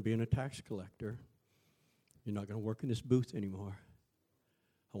 you're done being a tax collector. You're not going to work in this booth anymore.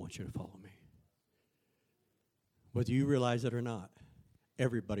 I want you to follow me. Whether you realize it or not,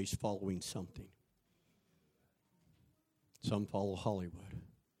 everybody's following something. Some follow Hollywood.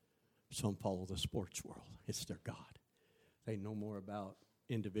 Some follow the sports world. It's their God. They know more about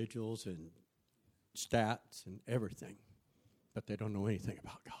individuals and stats and everything, but they don't know anything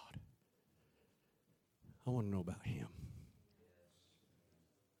about God. I want to know about him.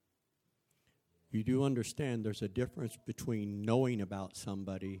 You do understand there's a difference between knowing about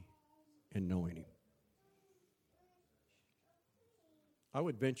somebody and knowing him. I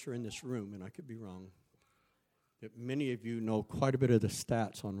would venture in this room, and I could be wrong, that many of you know quite a bit of the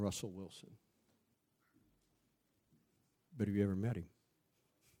stats on Russell Wilson. But have you ever met him?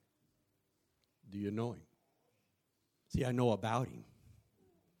 Do you know him? See, I know about him.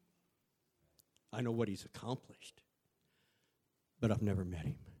 I know what he's accomplished. But I've never met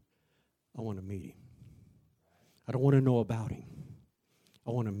him. I want to meet him. I don't want to know about him.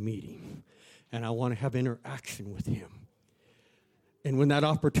 I want to meet him. And I want to have interaction with him. And when that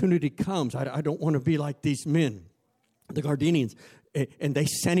opportunity comes, I don't want to be like these men, the Gardenians, and they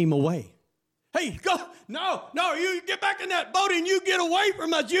sent him away. Hey, go. No, you get back in that boat and you get away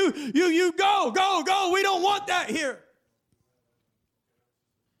from us. You go. We don't want that here.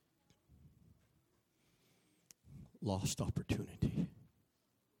 Lost opportunity.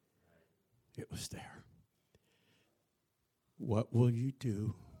 It was there. What will you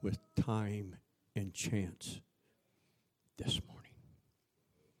do with time and chance this morning?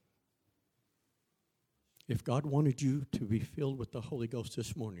 If God wanted you to be filled with the Holy Ghost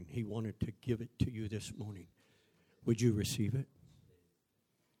this morning, he wanted to give it to you this morning, would you receive it?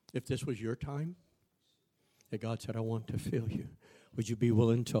 If this was your time, that God said, I want to fill you, would you be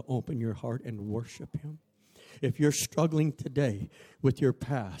willing to open your heart and worship him? If you're struggling today with your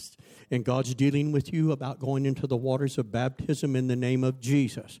past and God's dealing with you about going into the waters of baptism in the name of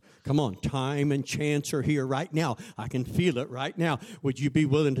Jesus, come on, time and chance are here right now. I can feel it right now. Would you be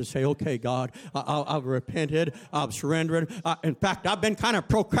willing to say, okay, God, I've repented, I've surrendered. In fact, I've been kind of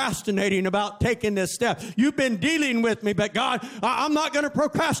procrastinating about taking this step. You've been dealing with me, but God, I'm not going to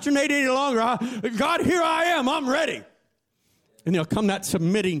procrastinate any longer. God, here I am. I'm ready. And there'll come that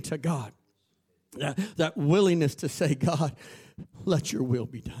submitting to God. That willingness to say, God, let your will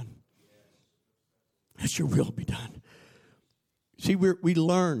be done. Let your will be done. See, we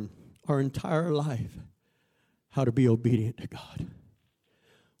learn our entire life how to be obedient to God.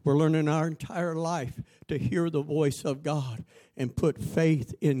 We're learning our entire life to hear the voice of God and put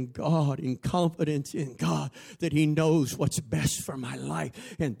faith in God and confidence in God that He knows what's best for my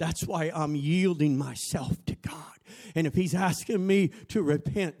life. And that's why I'm yielding myself to God. And if He's asking me to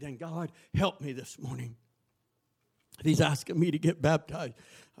repent, then God, help me this morning. If He's asking me to get baptized,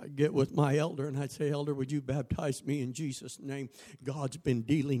 I'd get with my elder and I'd say, Elder, would you baptize me in Jesus' name? God's been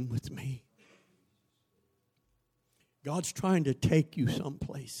dealing with me. God's trying to take you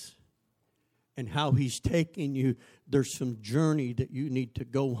someplace. And how He's taking you, there's some journey that you need to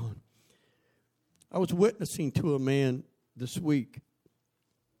go on. I was witnessing to a man this week,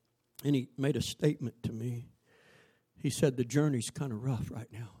 and he made a statement to me. He said, the journey's kind of rough right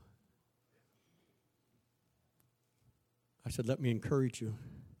now. I said, let me encourage you.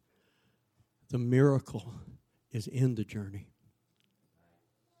 The miracle is in the journey.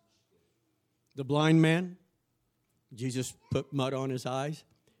 The blind man, Jesus put mud on his eyes,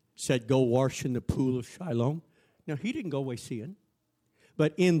 said, go wash in the pool of Siloam. Now, he didn't go away seeing.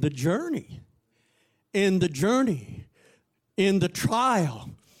 But in the journey, in the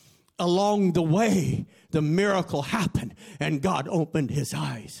trial, along the way, the miracle happened, and God opened his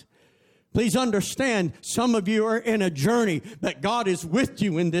eyes. Please understand, some of you are in a journey, but God is with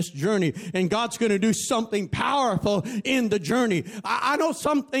you in this journey, and God's going to do something powerful in the journey. I know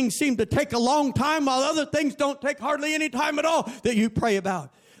some things seem to take a long time, while other things don't take hardly any time at all that you pray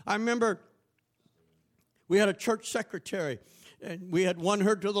about. I remember we had a church secretary, and we had won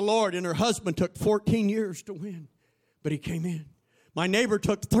her to the Lord, and her husband took 14 years to win, but he came in. My neighbor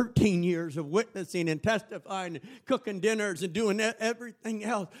took 13 years of witnessing and testifying and cooking dinners and doing everything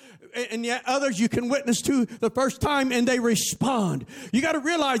else. And yet others you can witness to the first time and they respond. You got to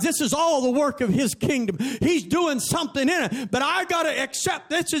realize this is all the work of His kingdom. He's doing something in it. But I got to accept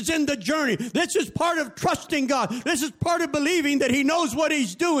this is in the journey. This is part of trusting God. This is part of believing that He knows what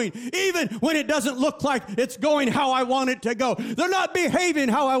He's doing. Even when it doesn't look like it's going how I want it to go. They're not behaving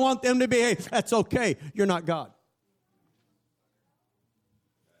how I want them to behave. That's okay. You're not God.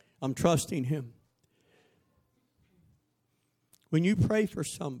 I'm trusting Him. When you pray for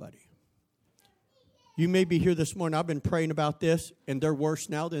somebody, you may be here this morning. I've been praying about this, and they're worse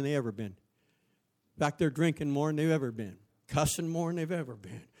now than they ever been. In fact, they're drinking more than they've ever been, cussing more than they've ever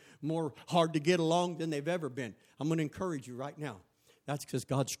been, more hard to get along than they've ever been. I'm going to encourage you right now. That's because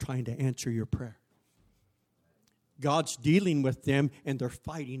God's trying to answer your prayer. God's dealing with them, and they're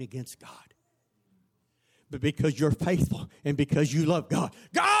fighting against God. But because you're faithful and because you love God,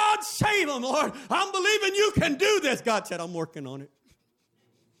 God save them, Lord. I'm believing you can do this. God said, I'm working on it.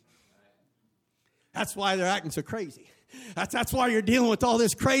 That's why they're acting so crazy. That's why you're dealing with all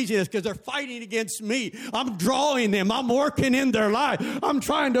this craziness, because they're fighting against me. I'm drawing them. I'm working in their life. I'm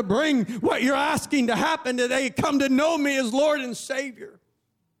trying to bring what you're asking to happen today. Come to know me as Lord and Savior.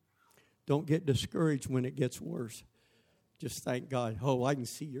 Don't get discouraged when it gets worse. Just thank God. Oh, I can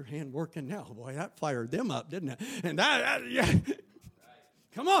see your hand working now. Boy, that fired them up, didn't it? And yeah.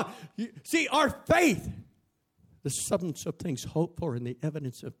 Come on. See, our faith, the substance of things hoped for and the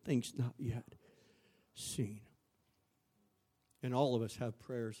evidence of things not yet seen. And all of us have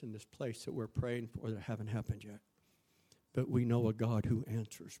prayers in this place that we're praying for that haven't happened yet. But we know a God who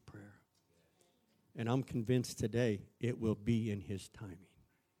answers prayer. And I'm convinced today it will be in His timing,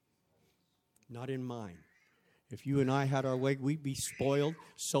 not in mine. If you and I had our way, we'd be spoiled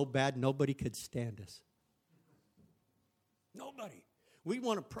so bad nobody could stand us. Nobody. We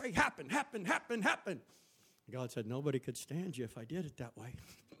want to pray, happen. God said, nobody could stand you if I did it that way.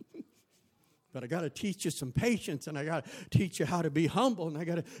 But I got to teach you some patience, and I got to teach you how to be humble, and I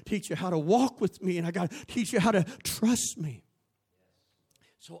got to teach you how to walk with me, and I got to teach you how to trust me.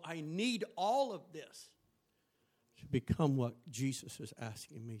 So I need all of this to become what Jesus is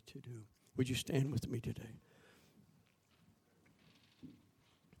asking me to do. Would you stand with me today?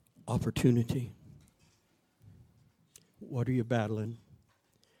 Opportunity. What are you battling?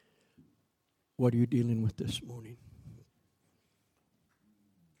 What are you dealing with this morning?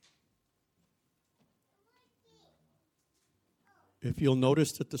 If you'll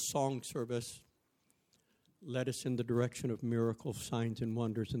notice that the song service led us in the direction of miracles, signs, and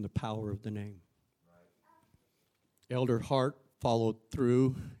wonders in the power of the name. Elder Hart followed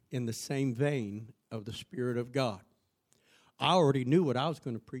through in the same vein of the Spirit of God. I already knew what I was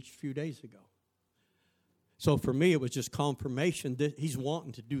going to preach a few days ago. So for me, it was just confirmation that he's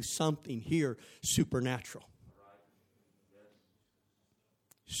wanting to do something here supernatural.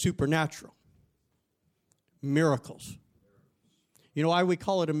 Supernatural. Miracles. You know why we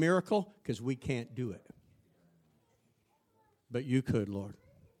call it a miracle? Because we can't do it. But you could, Lord.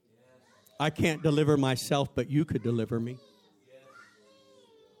 I can't deliver myself, but you could deliver me.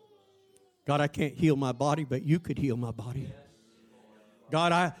 God, I can't heal my body, but you could heal my body.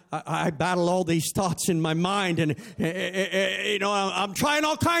 God, I battle all these thoughts in my mind, and I'm trying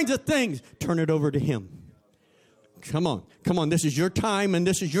all kinds of things. Turn it over to Him. Come on. This is your time and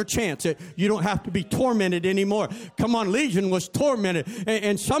this is your chance. You don't have to be tormented anymore. Come on, Legion was tormented.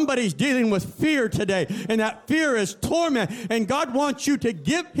 And somebody's dealing with fear today. And that fear is torment. And God wants you to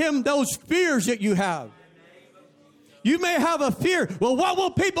give Him those fears that you have. You may have a fear. Well, what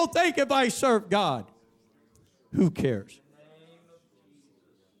will people think if I serve God? Who cares?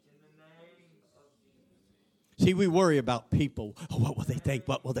 See, we worry about people. Oh, what will they think?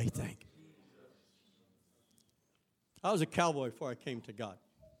 What will they think? I was a cowboy before I came to God.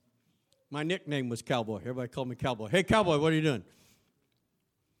 My nickname was Cowboy. Everybody called me Cowboy. Hey, Cowboy, what are you doing?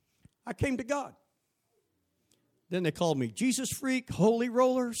 I came to God. Then they called me Jesus Freak, Holy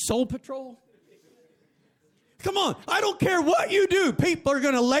Roller, Soul Patrol. Come on, I don't care what you do. People are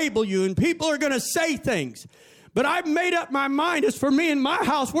going to label you and people are going to say things. But I've made up my mind. It's for me and my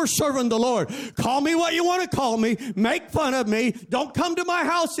house. We're serving the Lord. Call me what you want to call me. Make fun of me. Don't come to my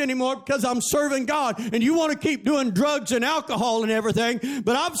house anymore because I'm serving God. And you want to keep doing drugs and alcohol and everything.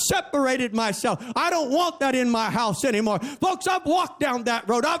 But I've separated myself. I don't want that in my house anymore. Folks, I've walked down that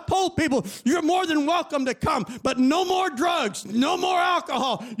road. I've told people, you're more than welcome to come. But no more drugs. No more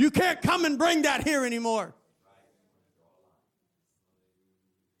alcohol. You can't come and bring that here anymore.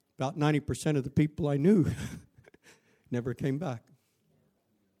 About 90% of the people I knew never came back.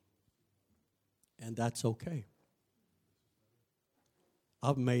 And that's okay.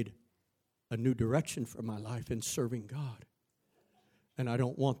 I've made a new direction for my life in serving God. And I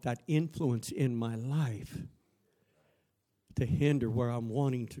don't want that influence in my life to hinder where I'm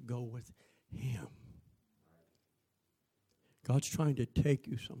wanting to go with Him. God's trying to take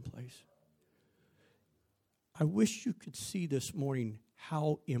you someplace. I wish you could see this morning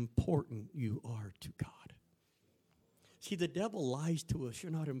how important you are to God. See, the devil lies to us.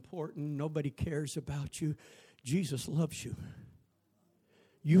 You're not important. Nobody cares about you. Jesus loves you.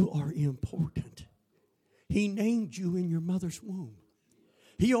 You are important. He named you in your mother's womb.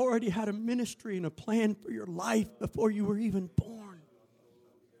 He already had a ministry and a plan for your life before you were even born.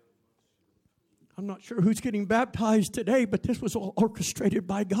 I'm not sure who's getting baptized today, but this was all orchestrated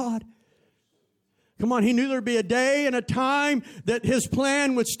by God. Come on, He knew there'd be a day and a time that His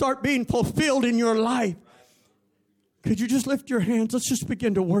plan would start being fulfilled in your life. Could you just lift your hands? Let's just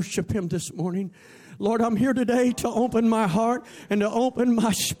begin to worship Him this morning. Lord, I'm here today to open my heart and to open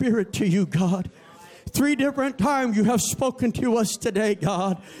my spirit to you, God. 3 different times you have spoken to us today,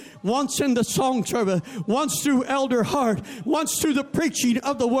 God. Once in the song service, once through Elder Hart, once through the preaching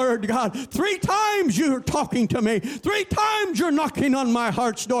of the Word, God. 3 times you're talking to me. 3 times you're knocking on my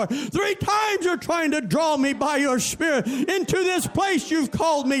heart's door. 3 times you're trying to draw me by your Spirit into this place you've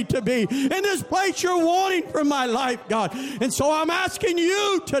called me to be. In this place you're wanting for my life, God. And so I'm asking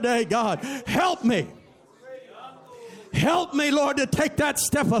you today, God, help me. Help me, Lord, to take that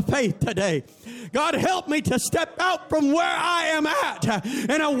step of faith today. God, help me to step out from where I am at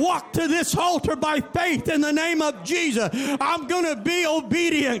and I walk to this altar by faith in the name of Jesus. I'm going to be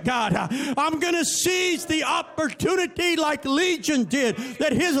obedient, God. I'm going to seize the opportunity like Legion did,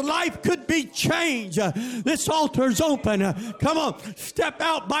 that his life could be changed. This altar's open. Come on, step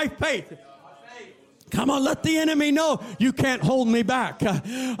out by faith. Come on, let the enemy know you can't hold me back.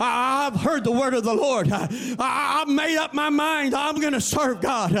 I've heard the word of the Lord. I've made up my mind. I'm going to serve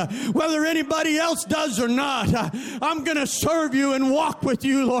God. Whether anybody else does or not, I'm going to serve you and walk with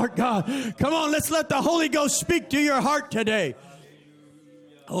you, Lord God. Come on, let's let the Holy Ghost speak to your heart today.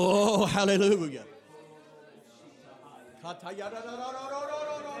 Oh, hallelujah.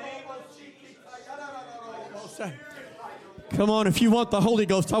 Come on, if you want the Holy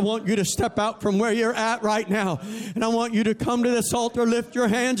Ghost, I want you to step out from where you're at right now. And I want you to come to this altar, lift your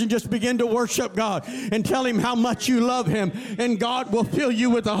hands, and just begin to worship God. And tell Him how much you love Him. And God will fill you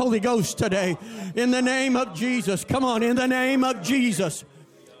with the Holy Ghost today. In the name of Jesus. Come on, in the name of Jesus.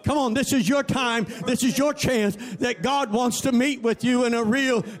 Come Come on, this is your time. This is your chance that God wants to meet with you in a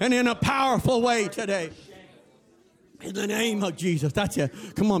real and in a powerful way today. In the name of Jesus. That's it.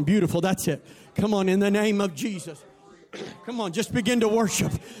 Come on, beautiful. That's it. Come on, in the name of Jesus. Come on, just begin to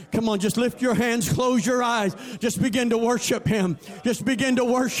worship. Come on, just lift your hands, close your eyes. Just begin to worship Him. Just begin to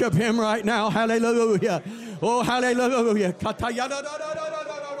worship Him right now. Hallelujah. Oh, hallelujah. In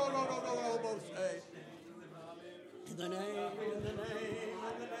the name of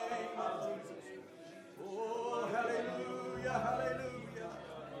Jesus. Oh, hallelujah, hallelujah.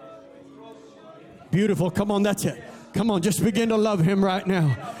 Beautiful. Come on, that's it. Come on, just begin to love Him right now.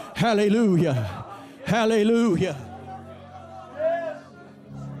 Hallelujah. Hallelujah.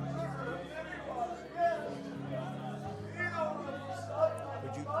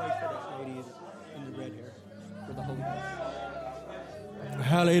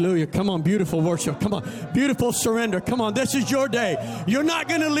 Hallelujah. Come on, beautiful worship. Come on, beautiful surrender. Come on, this is your day. You're not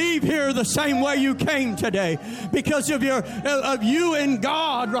going to leave here the same way you came today because of you and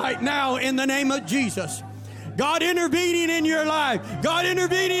God right now in the name of Jesus. God intervening in your life. God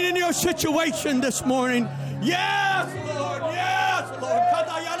intervening in your situation this morning. Yes, Lord. Yes, Lord.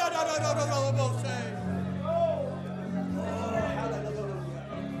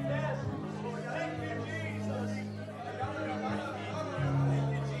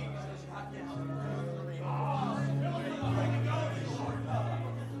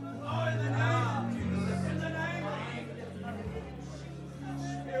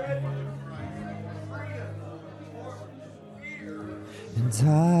 And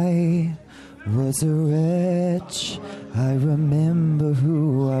I was a wretch, I remember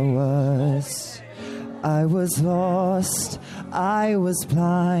who I was. I was lost, I was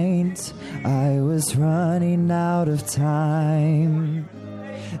blind, I was running out of time.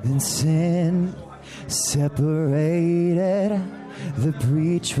 Then sin separated, the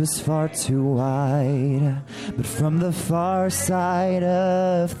breach was far too wide. But from the far side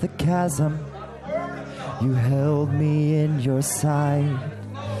of the chasm, you held me in your sight.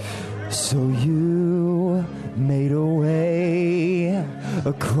 So you made a way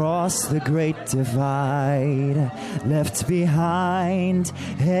across the great divide, left behind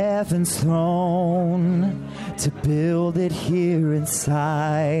heaven's throne to build it here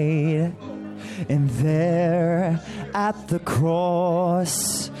inside. And there at the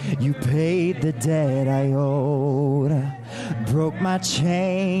cross, you paid the debt I owed, broke my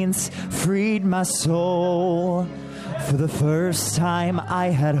chains, freed my soul. For the first time I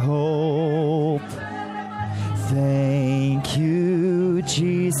had hope. Thank you,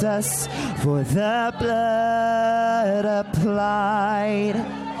 Jesus, for the blood applied.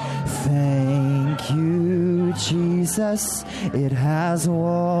 Thank you, Jesus, it has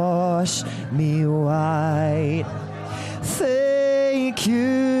washed me white. Thank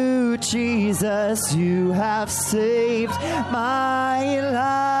you, Jesus, you have saved my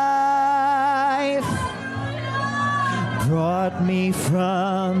life. Brought me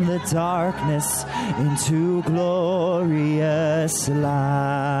from the darkness into glorious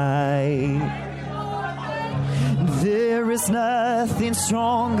light. There is nothing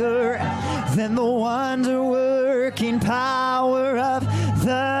stronger than the wonder-working power of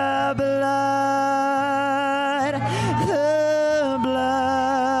the blood. The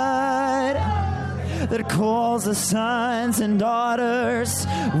blood that calls us sons and daughters.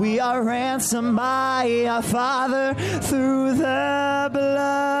 We are ransomed by our Father through the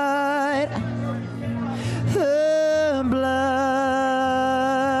blood. The blood.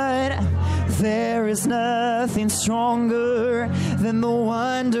 There is nothing stronger than the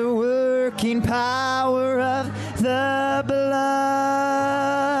wonder-working power of the blood.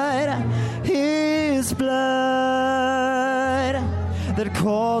 His blood that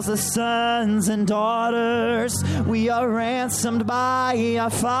calls us sons and daughters. We are ransomed by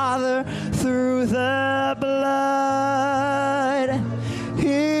our Father through the blood.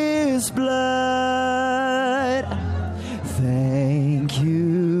 His blood. Thank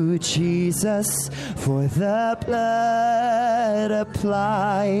you, Jesus, for the blood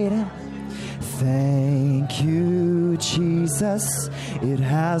applied. Thank you, Jesus, it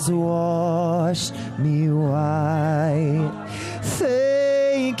has washed me white.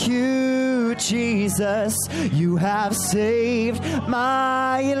 Thank you, Jesus, you have saved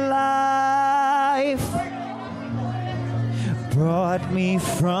my life. Brought me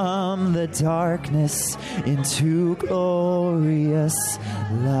from the darkness into glorious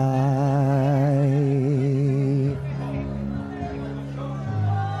light.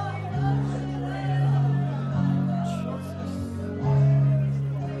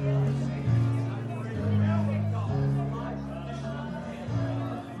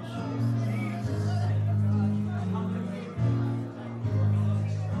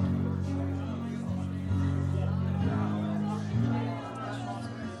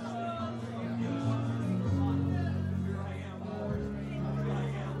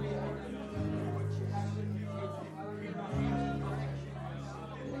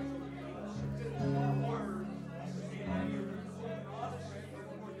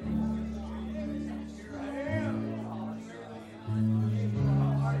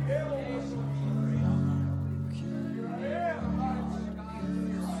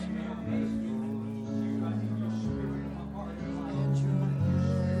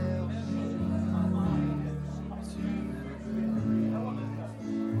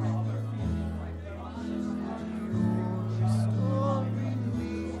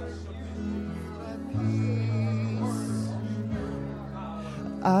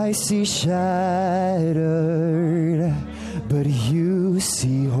 I see shattered, but you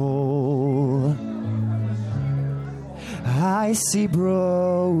see whole. I see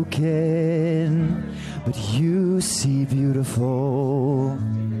broken, but you see beautiful.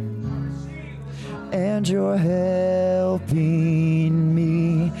 And you're helping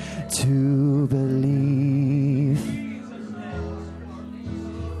me to believe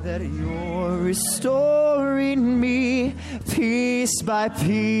that you're restoring me piece by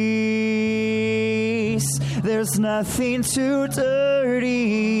piece. There's nothing too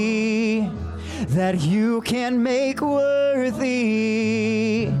dirty that you can make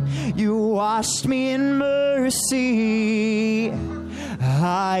worthy. You washed me in mercy.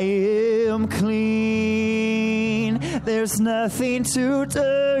 I am clean. There's nothing too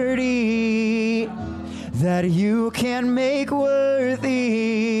dirty that you can make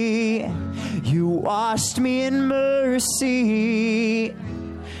worthy. You washed me in mercy.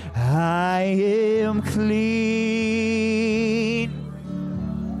 I am clean.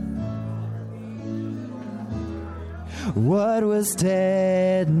 What was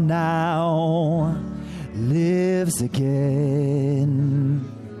dead now lives again.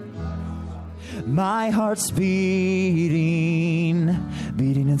 My heart's beating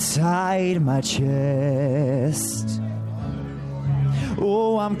inside my chest.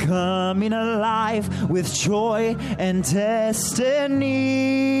 Oh, I'm coming alive with joy and destiny.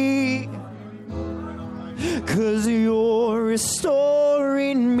 'Cause you're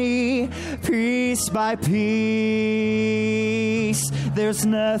restoring me piece by piece. There's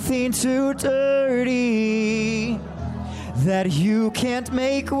nothing too dirty that you can't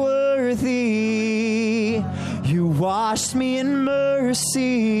make worthy. You washed me in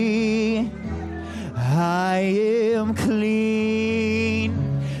mercy. I am clean.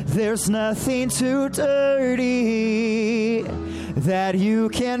 There's nothing too dirty that you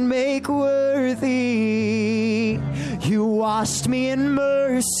can make worthy. You washed me in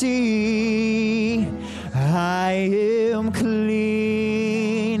mercy. I am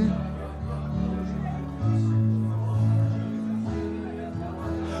clean.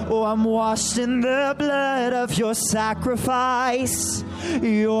 Oh, I'm washed in the blood of your sacrifice.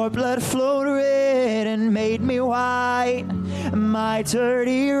 Your blood flowed red and made me white. My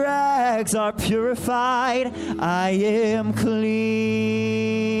dirty rags are purified. I am clean.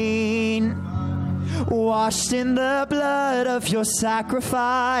 Washed in the blood of your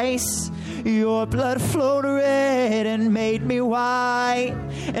sacrifice. Your blood flowed red and made me white.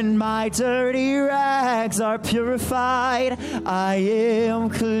 And my dirty rags are purified. I am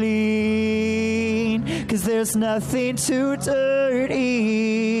clean. 'Cause there's nothing too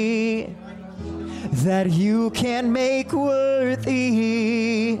dirty that you can make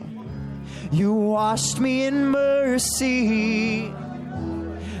worthy. You washed me in mercy.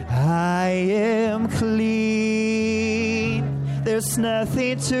 I am clean. There's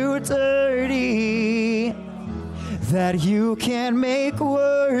nothing too dirty that you can make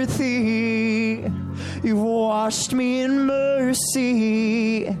worthy. You washed me in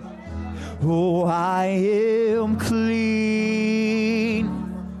mercy. Oh, I am clean.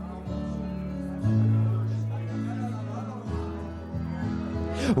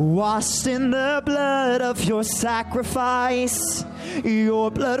 Washed in the blood of your sacrifice.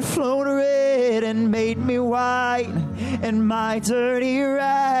 Your blood flowed red and made me white. And my dirty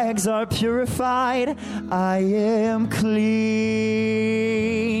rags are purified. I am clean.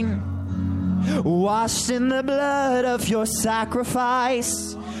 Washed in the blood of your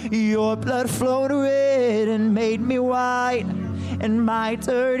sacrifice. Your blood flowed red and made me white. And my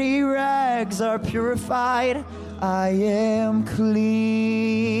dirty rags are purified. I am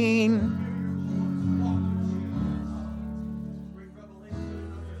clean.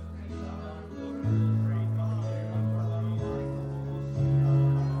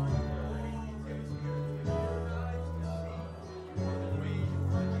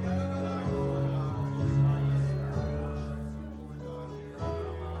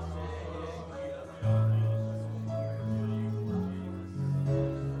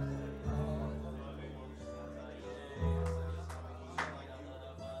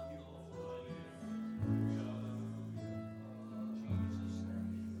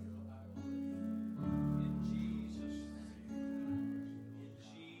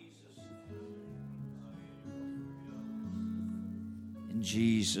 In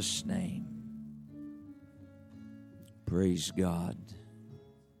Jesus' name. Praise God.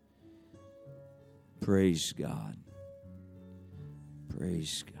 Praise God.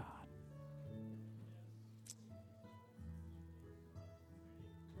 Praise God.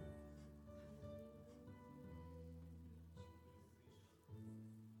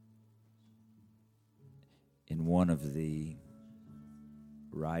 in one of the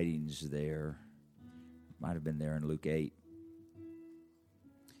writings there, might have been there in Luke 8,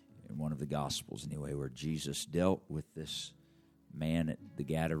 in one of the Gospels anyway, where Jesus dealt with this man at the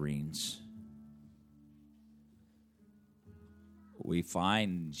Gadarenes. We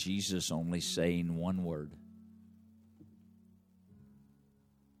find Jesus only saying one word,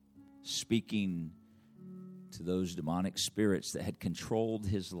 speaking to those demonic spirits that had controlled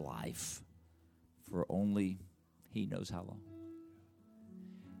his life for only he knows how long.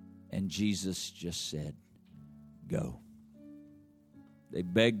 And Jesus just said, go. They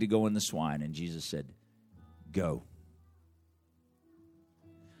begged to go in the swine, and Jesus said, go.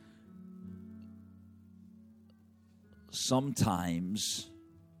 Sometimes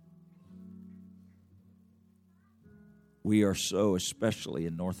we are so, especially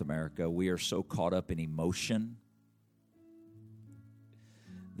in North America, we are so caught up in emotion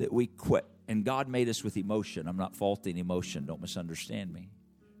that we quit. And God made us with emotion. I'm not faulting emotion. Don't misunderstand me.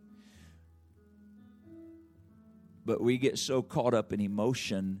 But we get so caught up in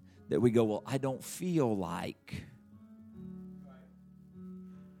emotion that we go, well, I don't feel like.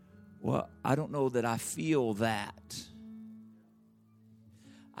 Well, I don't know that I feel that.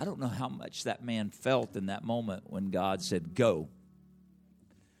 I don't know how much that man felt in that moment when God said, go.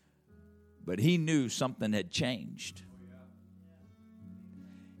 But he knew something had changed.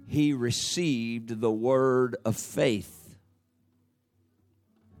 He received the word of faith.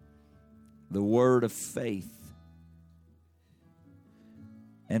 The word of faith.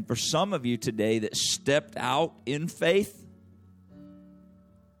 And for some of you today that stepped out in faith,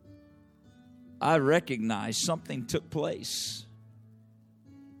 I recognize something took place.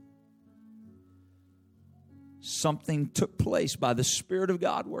 Something took place by the Spirit of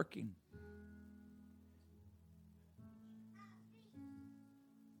God working.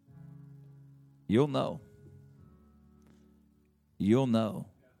 You'll know. You'll know.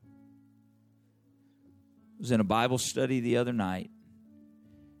 I was in a Bible study the other night,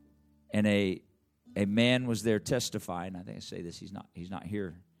 and a man was there testifying. I think I say this, he's not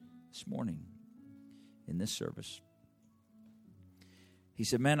here this morning in this service. He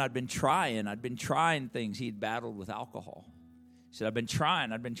said, man, I'd been trying things. He'd battled with alcohol. He said, I've been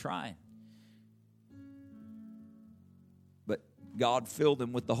trying. But God filled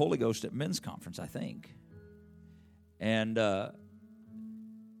him with the Holy Ghost at men's conference, I think. And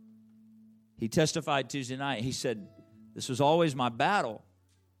he testified Tuesday night. He said, this was always my battle.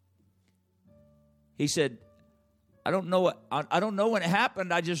 He said, I don't know when it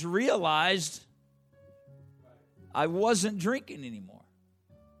happened. I just realized I wasn't drinking anymore.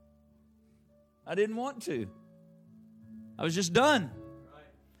 I didn't want to. I was just done.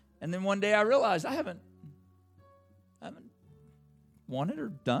 And then one day I realized I haven't wanted or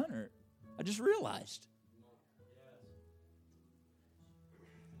done, or I just realized.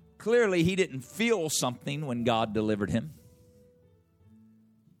 Clearly, he didn't feel something when God delivered him.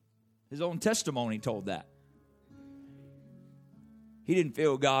 His own testimony told that. He didn't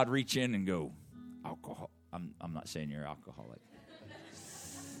feel God reach in and go, alcohol. I'm not saying you're alcoholic.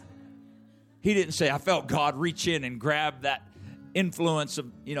 He didn't say, I felt God reach in and grab that influence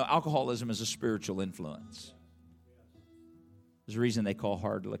of, alcoholism is a spiritual influence. There's a reason they call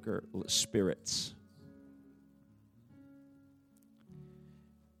hard liquor spirits.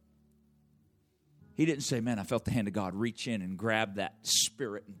 He didn't say, man, I felt the hand of God reach in and grab that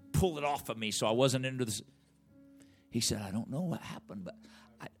spirit and pull it off of me so I wasn't into this. He said, I don't know what happened, but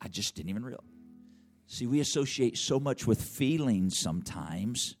I just didn't even realize. See, we associate so much with feelings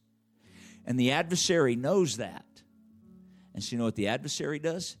sometimes, and the adversary knows that. And so you know what the adversary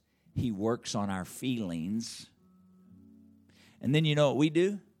does? He works on our feelings. And then you know what we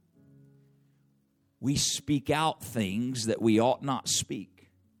do? We speak out things that we ought not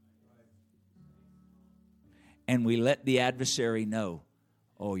speak. And we let the adversary know,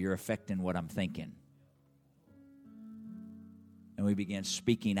 oh, you're affecting what I'm thinking. And we begin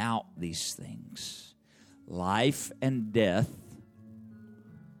speaking out these things. Life and death,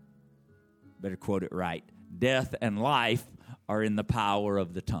 better quote it right, death and life are in the power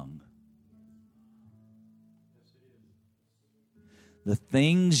of the tongue. The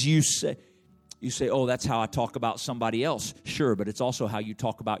things you say, oh, that's how I talk about somebody else. Sure, but it's also how you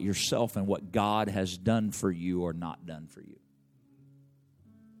talk about yourself and what God has done for you or not done for you.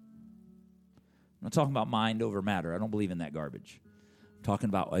 I'm not talking about mind over matter. I don't believe in that garbage. I'm talking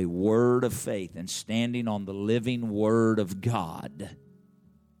about a word of faith and standing on the living word of God.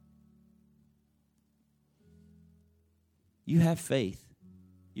 You have faith.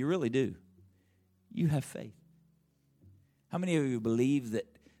 You really do. You have faith. How many of you believe that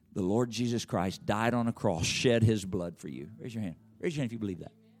the Lord Jesus Christ died on a cross, shed his blood for you? Raise your hand. Raise your hand if you believe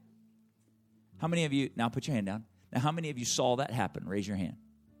that. How many of you, now put your hand down. Now, how many of you saw that happen? Raise your hand.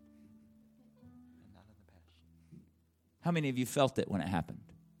 How many of you felt it when it happened?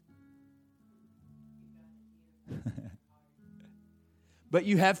 But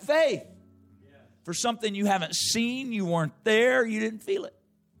you have faith for something you haven't seen, you weren't there, you didn't feel it.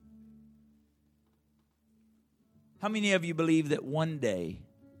 How many of you believe that one day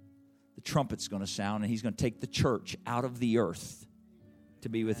the trumpet's going to sound and he's going to take the church out of the earth to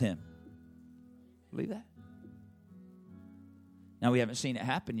be with him? Believe that? Now, we haven't seen it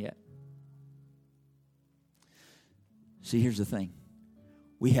happen yet. See, here's the thing.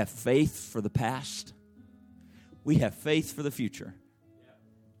 We have faith for the past. We have faith for the future.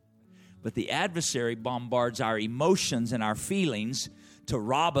 But the adversary bombards our emotions and our feelings to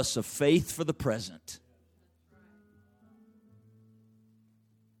rob us of faith for the present.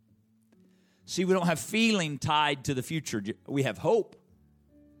 See, we don't have feeling tied to the future. We have hope.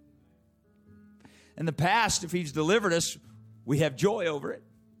 In the past, if he's delivered us, we have joy over it.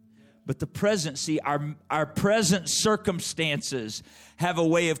 But the present, see, our present circumstances have a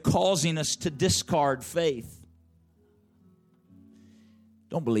way of causing us to discard faith.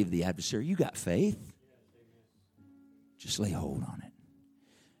 Don't believe the adversary. You got faith. Just lay hold on it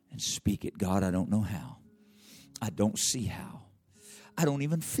and speak it. God, I don't know how. I don't see how. I don't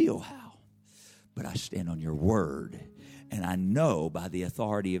even feel how. But I stand on your word. And I know by the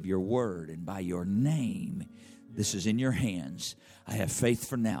authority of your word and by your name, this is in your hands. I have faith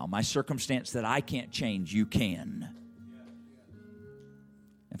for now. My circumstance that I can't change, you can.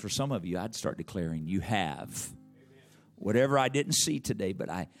 And for some of you, I'd start declaring, you have. Whatever I didn't see today, but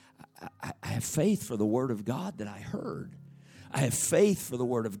I have faith for the word of God that I heard. I have faith for the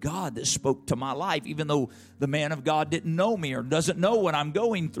word of God that spoke to my life, even though the man of God didn't know me or doesn't know what I'm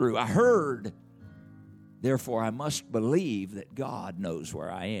going through. I heard. Therefore, I must believe that God knows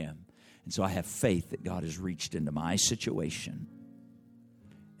where I am. And so I have faith that God has reached into my situation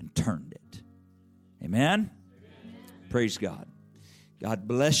and turned it. Amen? Praise God. God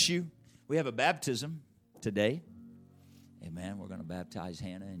bless you. We have a baptism today. Amen. We're going to baptize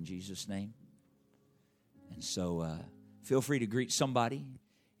Hannah in Jesus' name. And so feel free to greet somebody.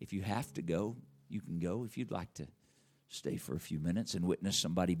 If you have to go, you can go. If you'd like to stay for a few minutes and witness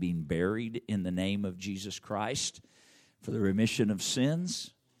somebody being buried in the name of Jesus Christ for the remission of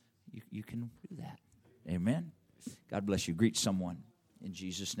sins, you can do that. Amen. God bless you. Greet someone in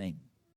Jesus' name.